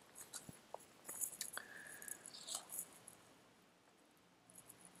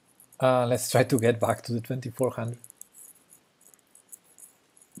 Let's try to get back to the 2400.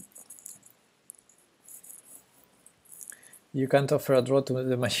 You can't offer a draw to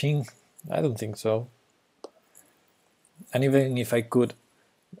the machine? I don't think so. And even if I could,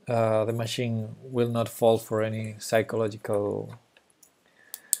 the machine will not fall for any psychological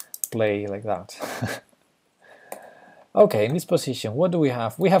play like that. Okay, in this position, what do we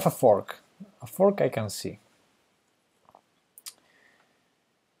have? We have a fork. A fork I can see.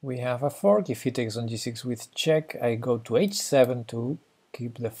 We have a fork. If he takes on g6 with check, I go to h7 to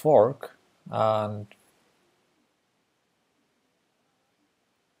keep the fork. And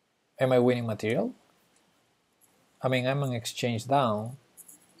am I winning material? I mean, I'm an exchange down,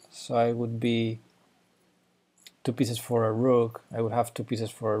 so I would be 2 pieces for a rook. I would have 2 pieces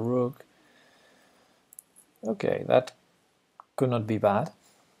for a rook. Okay, that could not be bad.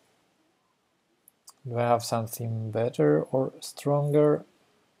 Do I have something better or stronger?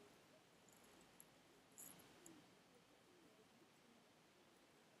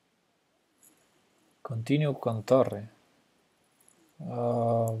 Continue con torre.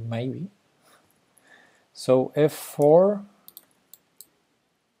 Maybe. So f4,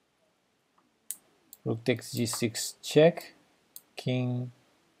 rook takes g6 check, king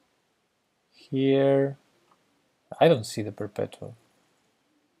here. I don't see the perpetual.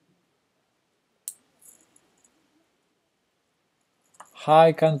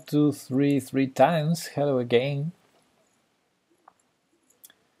 High can do three times. Hello again.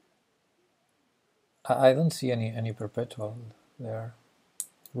 I don't see any perpetual there.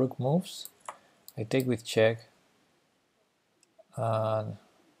 Rook moves. I take with check. And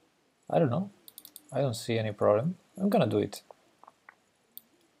I don't know. I don't see any problem. I'm gonna do it.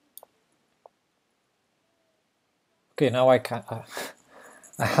 Okay, now I can.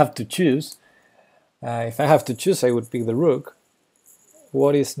 I have to choose. If I have to choose, I would pick the rook.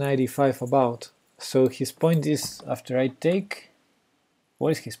 What is knight e5 about? So his point is after I take.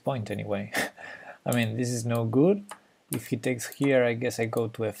 What is his point anyway? I mean, this is no good. If he takes here, I guess I go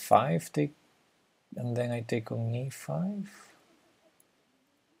to f5, take, and then I take on e5.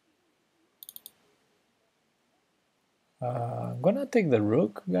 I'm gonna take the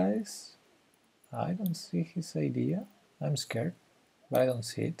rook, guys. I don't see his idea. I'm scared, but I don't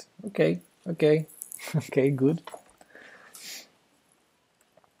see it. Okay, okay, okay, good.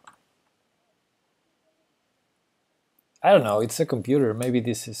 I don't know, it's a computer. Maybe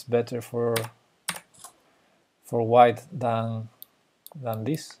this is better for white than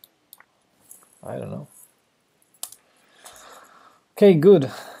this. I don't know. Okay,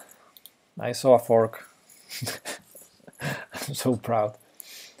 good. I saw a fork. I'm so proud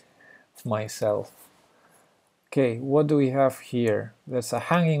of myself. Okay, what do we have here? There's a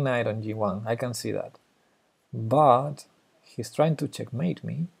hanging knight on g1. I can see that. But he's trying to checkmate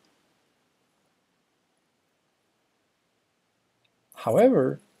me.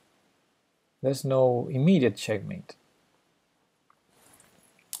 However, there's no immediate checkmate.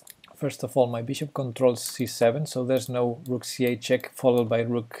 First of all, my bishop controls c7, so there's no rook c8 check followed by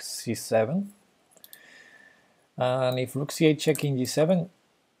rook c7. And if rook c8 check in g7,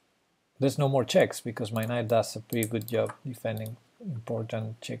 there's no more checks because my knight does a pretty good job defending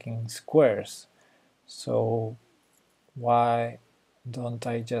important checking squares. So why don't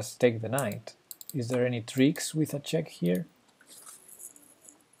I just take the knight? Is there any tricks with a check here?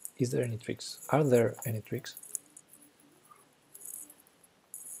 Is there any tricks? Are there any tricks?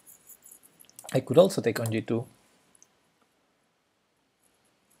 I could also take on g2.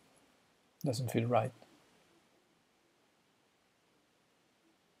 Doesn't feel right.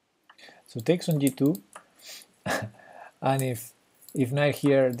 So takes on g2, and if knight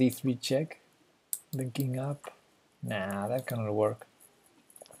here d3 check, then king up, nah, that cannot work.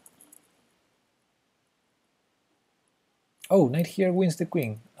 Oh, knight here wins the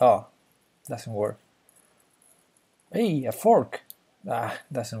queen. Oh, doesn't work. Hey, a fork. Ah,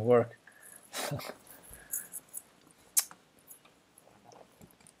 doesn't work.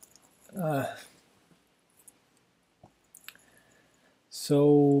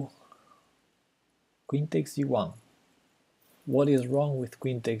 So queen takes g1. What is wrong with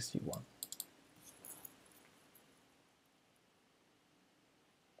queen takes g1?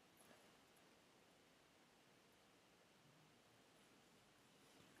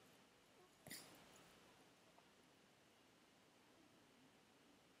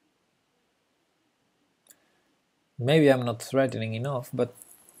 Maybe I'm not threatening enough, but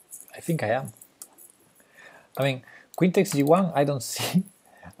I think I am. I mean, queen takes g1, I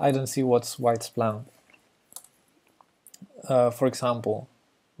don't see what's white's plan. For example,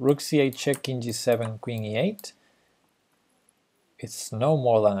 rook c8 check, king g7, queen e8. It's no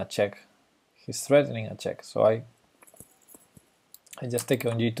more than a check. He's threatening a check, so I just take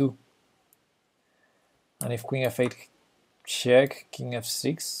on g2. And if queen f8 check, king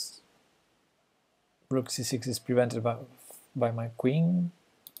f6, rook c6 is prevented by my queen.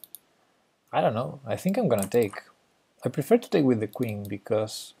 I don't know. I think I'm gonna take. I prefer to take with the queen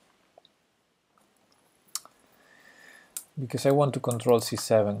because I want to control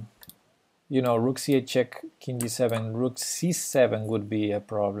c7. You know, rook c8 check, king d7, rook c7 would be a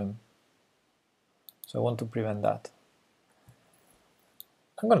problem. So I want to prevent that.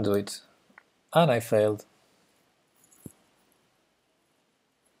 I'm gonna do it. And I failed.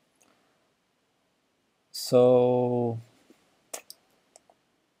 So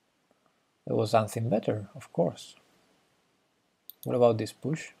there was something better, of course. What about this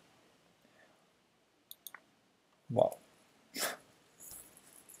push? Wow.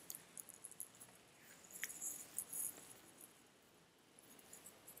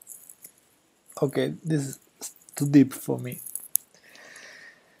 Okay, this is too deep for me.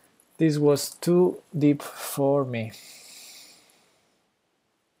 This was too deep for me.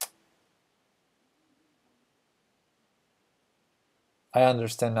 I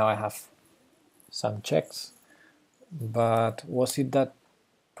understand now I have some checks, but was it that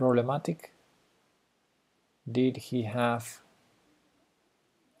problematic? Did he have...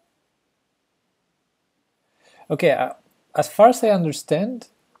 Okay, as far as I understand,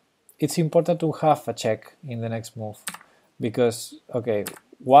 it's important to have a check in the next move, because, okay,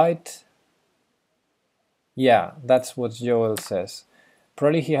 white, yeah, that's what Joel says.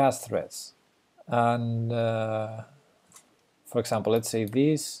 Probably he has threats, and for example, let's say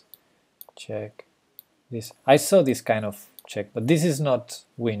this, check, this. I saw this kind of check, but this is not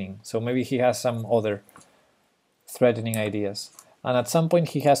winning, so maybe he has some other threatening ideas. And at some point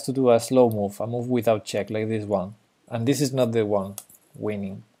he has to do a slow move, a move without check, like this one. And this is not the one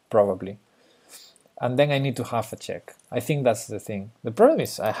winning, probably. And then I need to have a check. I think that's the thing. The problem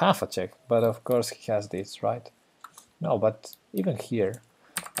is I have a check, but of course he has this, right? No, but even here.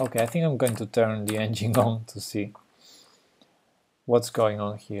 Okay, I think I'm going to turn the engine on to see what's going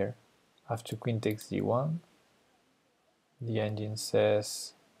on here. After queen takes d1, the engine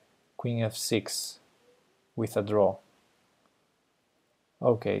says queen f6 with a draw.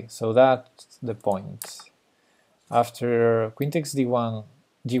 Okay, so that's the point. After queen takes d1,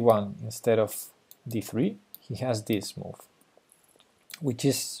 g1 instead of d3, he has this move, which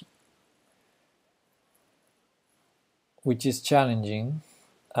is challenging.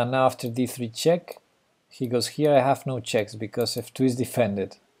 And now after d3 check, he goes here. I have no checks because f2 is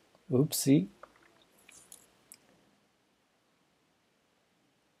defended. Oopsie.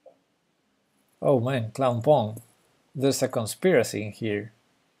 Oh man, clown pawn. There's a conspiracy in here.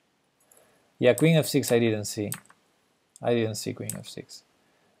 Yeah, queen f6 I didn't see. I didn't see queen f6.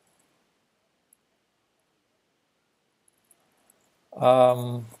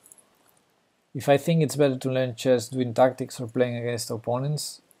 If I think it's better to learn chess doing tactics or playing against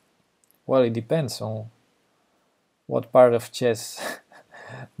opponents, well, it depends on what part of chess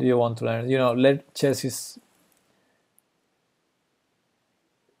do you want to learn. You know, chess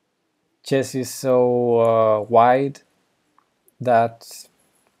is so wide that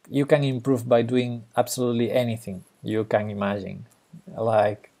you can improve by doing absolutely anything you can imagine,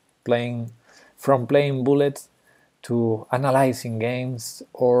 like playing bullets to analyzing games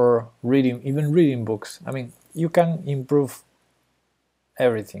or even reading books. I mean, you can improve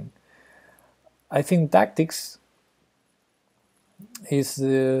everything. I think tactics is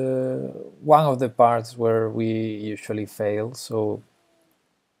one of the parts where we usually fail, so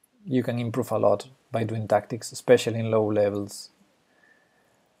you can improve a lot by doing tactics, especially in low levels.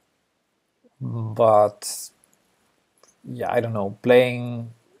 But yeah, I don't know,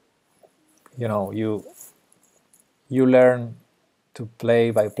 playing, you know, you learn to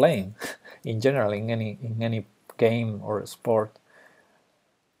play by playing in general, in any game or sport.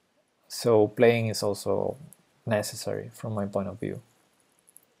 So playing is also necessary from my point of view.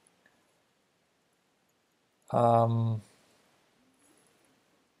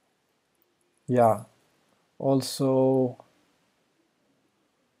 Yeah, also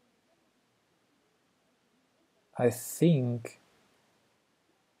I think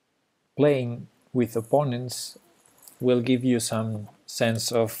playing with opponents will give you some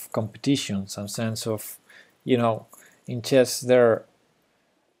sense of competition, some sense of, you know, in chess there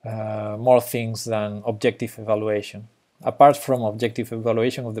are more things than objective evaluation. Apart from objective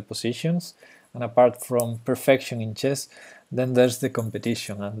evaluation of the positions and apart from perfection in chess, then there's the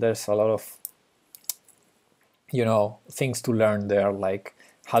competition, and there's a lot of, you know, things to learn there, like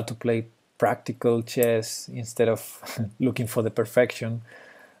how to play practical chess instead of looking for the perfection,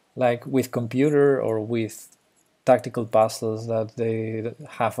 like with computer or with tactical puzzles that they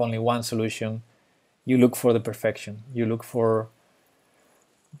have only one solution. You look for the perfection, you look for,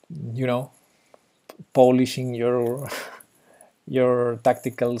 you know, polishing your your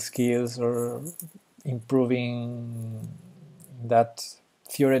tactical skills or improving that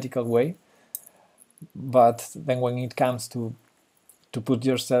theoretical way. But then when it comes to put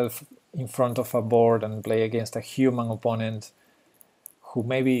yourself in front of a board and play against a human opponent who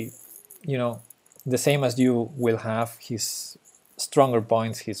maybe, you know, the same as you, will have his stronger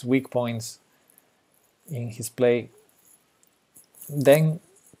points, his weak points in his play, then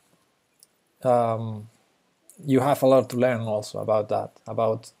you have a lot to learn also about that,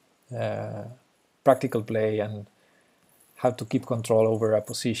 about practical play and how to keep control over a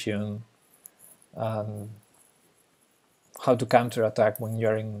position, and how to counter attack when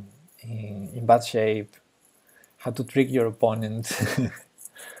you're in bad shape, how to trick your opponent,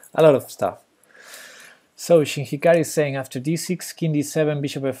 a lot of stuff. So Shinhikari is saying, after d6, king d7,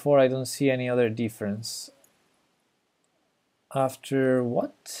 bishop f4, I don't see any other difference. After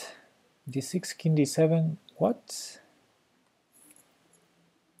what? d6, king d7, what?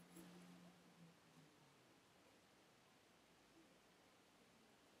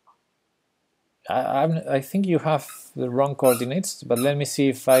 I think you have the wrong coordinates, but let me see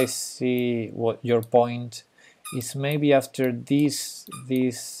if I see what your point is. Maybe after this,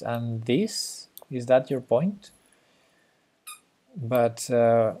 this, and this. Is that your point? But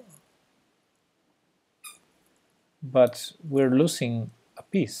we're losing a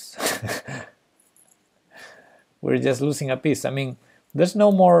piece. We're just losing a piece. I mean, there's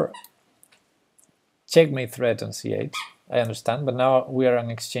no more checkmate threat on c8, I understand, but now we are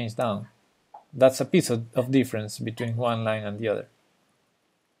an exchange down. That's a piece of difference between one line and the other.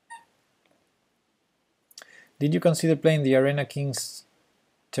 Did you consider playing the Arena Kings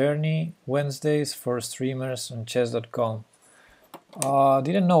tourney Wednesdays for streamers on chess.com?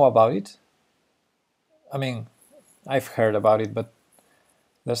 Didn't know about it. I mean, I've heard about it, but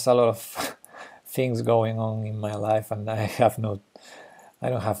there's a lot of things going on in my life, and I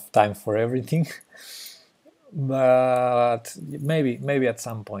don't have time for everything. But maybe at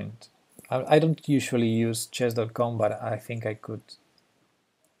some point. I don't usually use chess.com, but I think I could.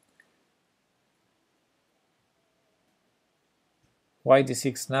 Why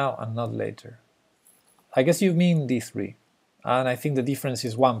d6 now and not later? I guess you mean d3, and I think the difference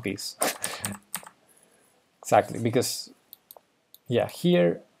is one piece. Exactly, because yeah,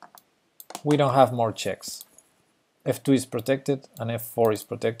 here we don't have more checks. f2 is protected and f4 is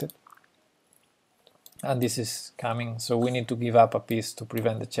protected, and this is coming, so we need to give up a piece to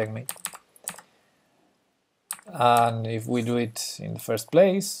prevent the checkmate. And if we do it in the first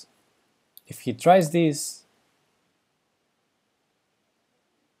place, if he tries this,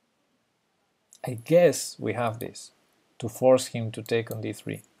 I guess we have this to force him to take on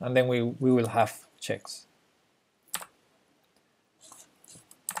d3, and then we will have checks.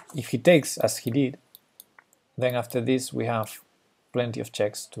 If he takes as he did, then after this we have plenty of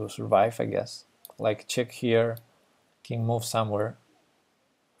checks to survive, I guess. Like check here, king moves somewhere,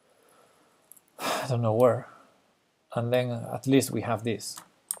 I don't know where, and then at least we have this.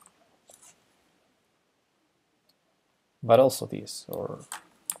 But also this, or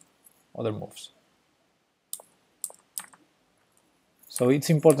other moves. So it's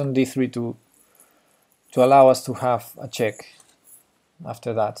important d3 to allow us to have a check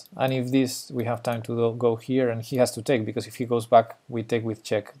after that. And if this, we have time to go here, and he has to take, because if he goes back, we take with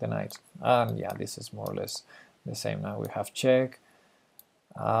check the knight. And yeah, this is more or less the same. Now we have check,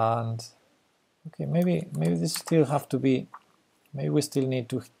 and okay, maybe this still have to be, maybe we still need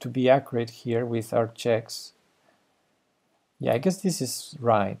to be accurate here with our checks. Yeah, I guess this is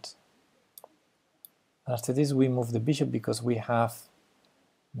right. After this we move the bishop because we have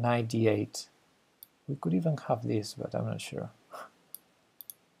knight d8. We could even have this, but I'm not sure.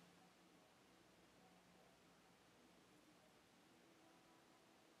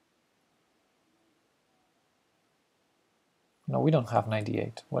 No, we don't have knight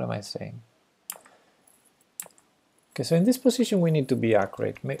d8. What am I saying? Okay, so in this position we need to be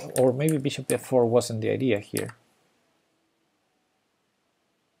accurate, or maybe bishop f4 wasn't the idea here.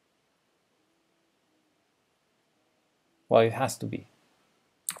 Well, it has to be.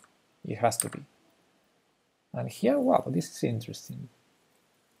 It has to be. And here, wow, this is interesting.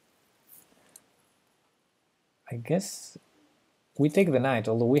 I guess we take the knight,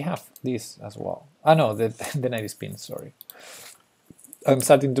 although we have this as well. Ah, no, the knight is pinned, sorry. I'm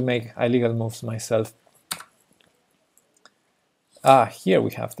starting to make illegal moves myself. Ah, here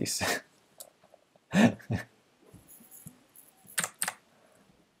we have this.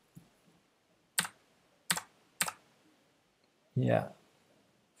 Yeah.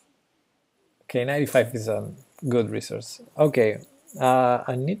 Okay, 95 is a good resource. Okay,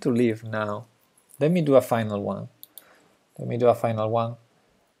 I need to leave now. Let me do a final one. Let me do a final one.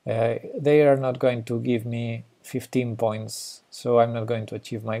 They are not going to give me 15 points, so I'm not going to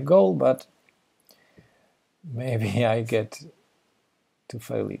achieve my goal, but maybe I get to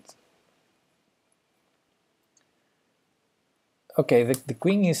fail it. Okay, the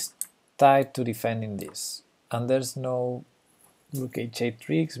queen is tied to defending this, and there's no rook h8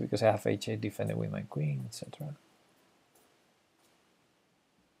 tricks because I have h8 defended with my queen, etc.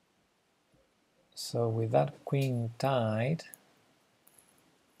 So with that queen tied,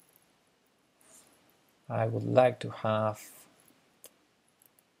 I would like to have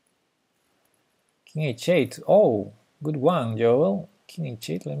king h8. Oh, good one, Joel. King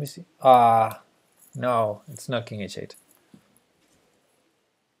h8, let me see. Ah, no, it's not king h8.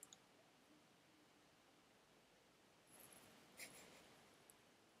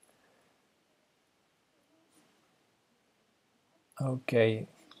 Okay.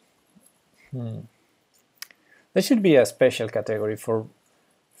 There should be a special category for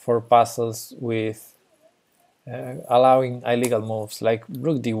puzzles with allowing illegal moves, like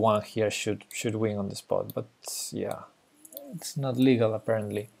rook d1 here should win on the spot, but yeah, it's not legal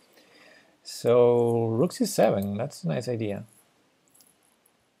apparently. So rook c7, that's a nice idea.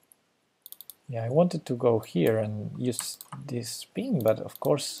 Yeah, I wanted to go here and use this pin, but of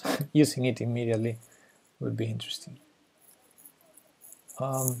course using it immediately would be interesting.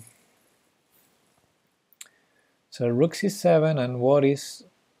 So rook c7, and what is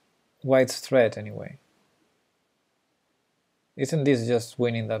white's threat anyway? Isn't this just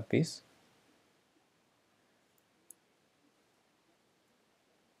winning that piece?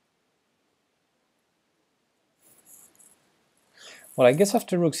 Well, I guess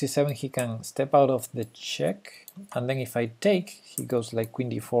after rook c7 he can step out of the check, and then if I take, he goes like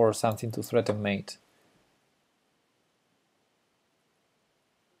queen d4 or something to threaten mate.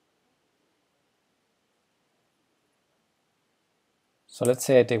 So let's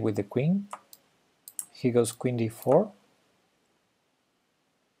say I take with the queen, he goes queen d4.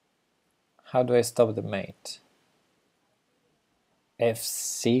 How do I stop the mate?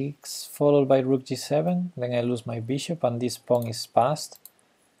 f6 followed by rook g7, then I lose my bishop and this pawn is passed.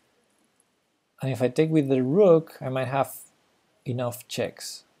 And if I take with the rook, I might have enough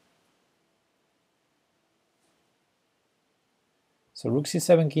checks. So rook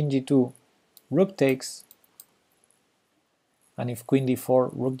c7, king g2, rook takes, and if queen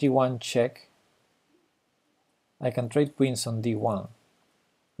d4, rook g1 check, I can trade queens on d1.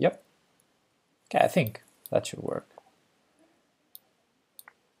 Yep. Okay, I think that should work.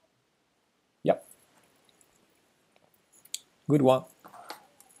 Yep. Good one.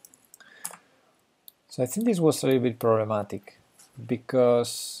 So I think this was a little bit problematic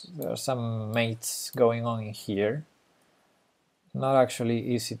because there are some mates going on in here. Not actually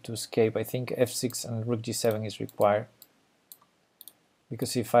easy to escape. I think f6 and rook g7 is required.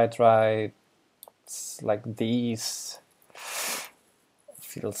 Because if I try like this,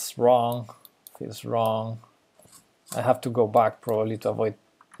 feels wrong. I have to go back probably to avoid.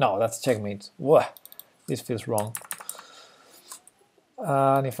 No, that's checkmate. Whoa, this feels wrong.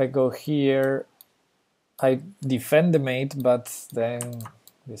 And if I go here, I defend the mate, but then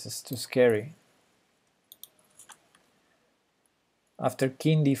this is too scary. After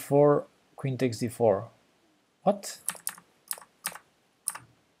king d4, queen takes d4. What?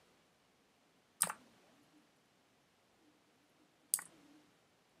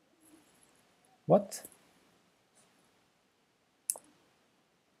 What?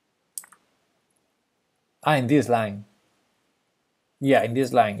 Ah, in this line. Yeah, in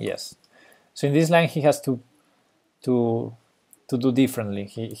this line, yes. So in this line he has to do differently.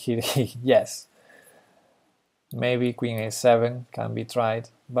 He yes. Maybe queen a7 can be tried,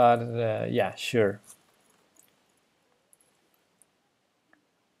 but yeah, sure.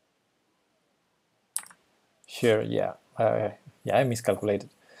 Sure, yeah. Yeah, I miscalculated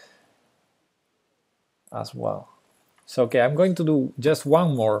as well. So okay, I'm going to do just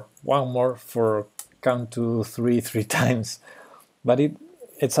one more for count to three times, but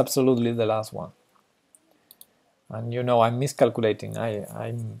it's absolutely the last one. And you know I'm miscalculating.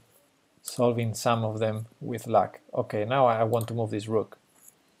 I'm solving some of them with luck. Okay, now I want to move this rook.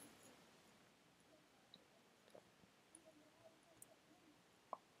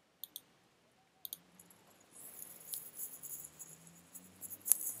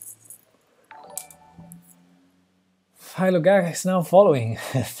 Philogag is now following.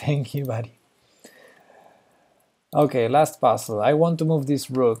 Thank you, buddy. Okay, last puzzle. I want to move this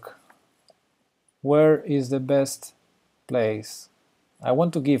rook. Where is the best place? I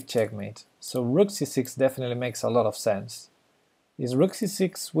want to give checkmate. So rook c6 definitely makes a lot of sense. Is rook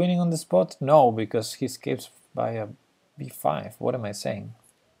c6 winning on the spot? No, because he escapes by a b5. What am I saying?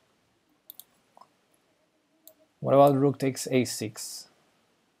 What about rook takes a6?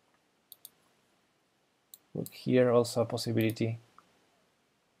 Rook here, also a possibility.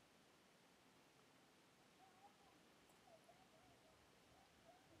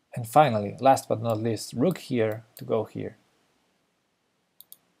 And finally, last but not least, rook here to go here.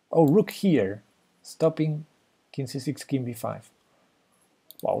 Oh, rook here, stopping king c6, king b5.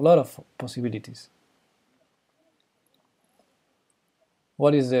 Wow, a lot of possibilities.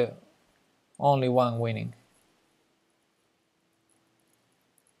 What is the only one winning?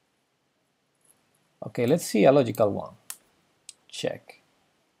 Okay, let's see a logical one. Check.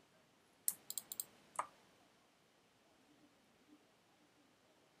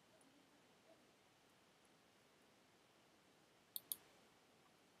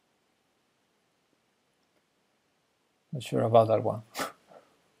 Not sure about that one.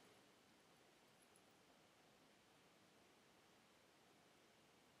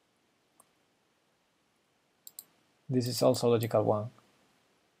 This is also a logical one.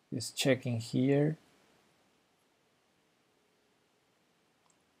 It's checking here.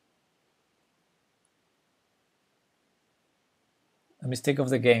 A mistake of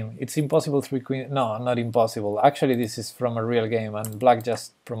the game. It's impossible 3 queen. No, not impossible. Actually, this is from a real game and black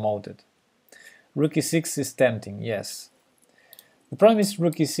just promoted. Rook e6 is tempting, yes. The problem is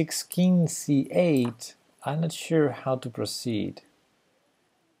rook e6, king c8. I'm not sure how to proceed.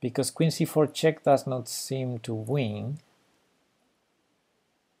 Because queen c4 check does not seem to win.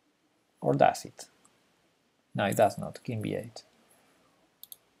 Or does it? No, it does not. King b8.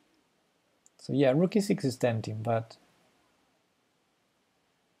 So yeah, rook e6 is tempting, but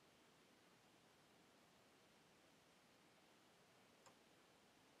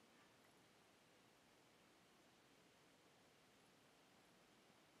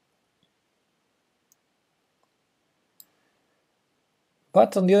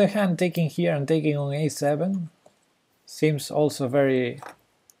on the other hand, taking here and taking on a7 seems also a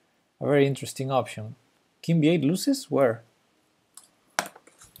very interesting option. King b8 loses? Where?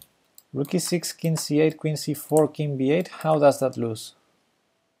 Rook e6, king c8, queen c4, king b8. How does that lose?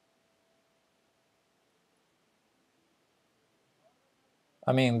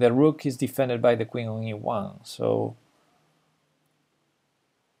 I mean, the rook is defended by the queen on e1, so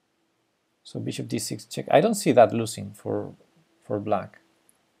bishop d6 check. I don't see that losing for black.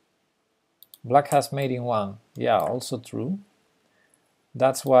 Black has mate in 1. Yeah, also true.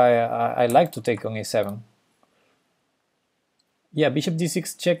 That's why I like to take on a7. Yeah, bishop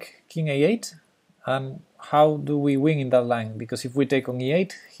d6 check, king a8. And how do we win in that line? Because if we take on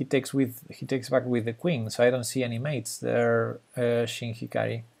e8, he takes back with the queen, so I don't see any mates there, Shin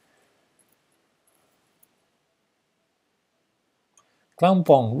Hikari. Clown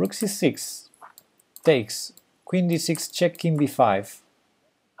pawn, rook c6 takes, queen d6 check, king b5,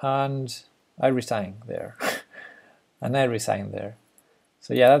 and I resign there. And I resign there.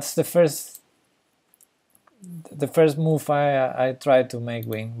 So yeah, that's the first move I tried to make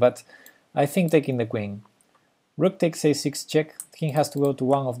win, but I think taking the queen. Rook takes a6 check, king has to go to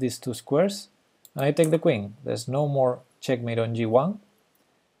one of these two squares, and I take the queen. There's no more checkmate on g1.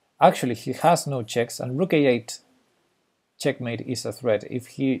 Actually, he has no checks, and rook a8 checkmate is a threat. If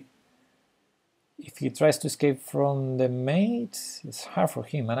he tries to escape from the mate, it's hard for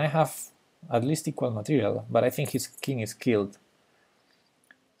him, and I have at least equal material, but I think his king is killed.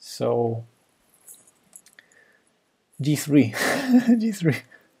 So g3. g3.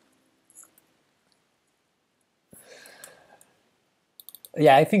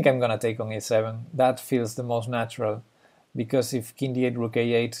 Yeah, I think I'm gonna take on a7. That feels the most natural, because if king d8, rook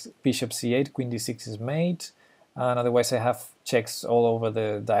a8, bishop c8, queen d6 is mate, and otherwise I have checks all over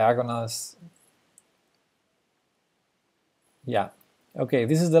the diagonals. Yeah. Okay,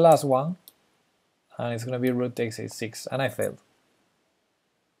 this is the last one, and it's gonna be rook takes a6, and I failed.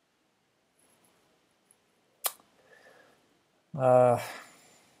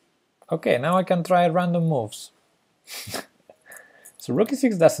 Okay, now I can try random moves. So rook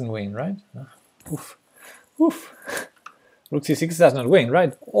e6 doesn't win, right? Oof. Oof. Rook c6 does not win,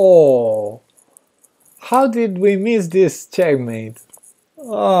 right? Oh, how did we miss this checkmate?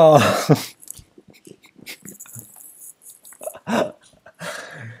 Oh.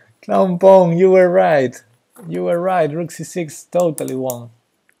 Clown pawn, you were right. You were right. Rook c6 totally won.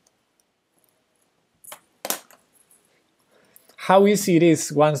 How easy it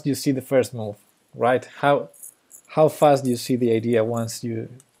is once you see the first move, right? How fast you see the idea once you...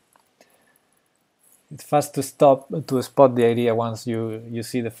 It's fast to spot the idea once you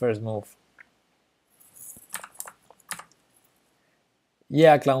see the first move.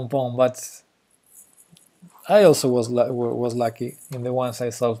 Yeah, clown pawn, but I also was lucky in the ones I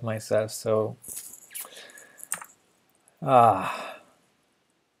solved myself. So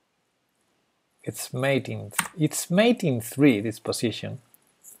it's mate in 3, this position.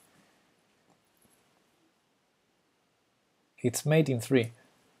 It's mate in 3.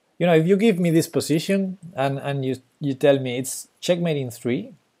 You know, if you give me this position and you tell me it's checkmate in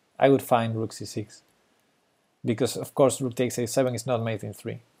 3, I would find rook c6. Because of course rook takes a7 is not mate in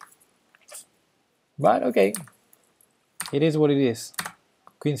 3. But okay, it is what it is.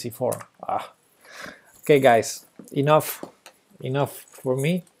 Queen c4. Okay guys, enough for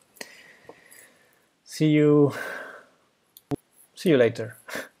me. See you later,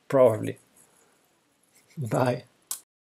 probably. Bye.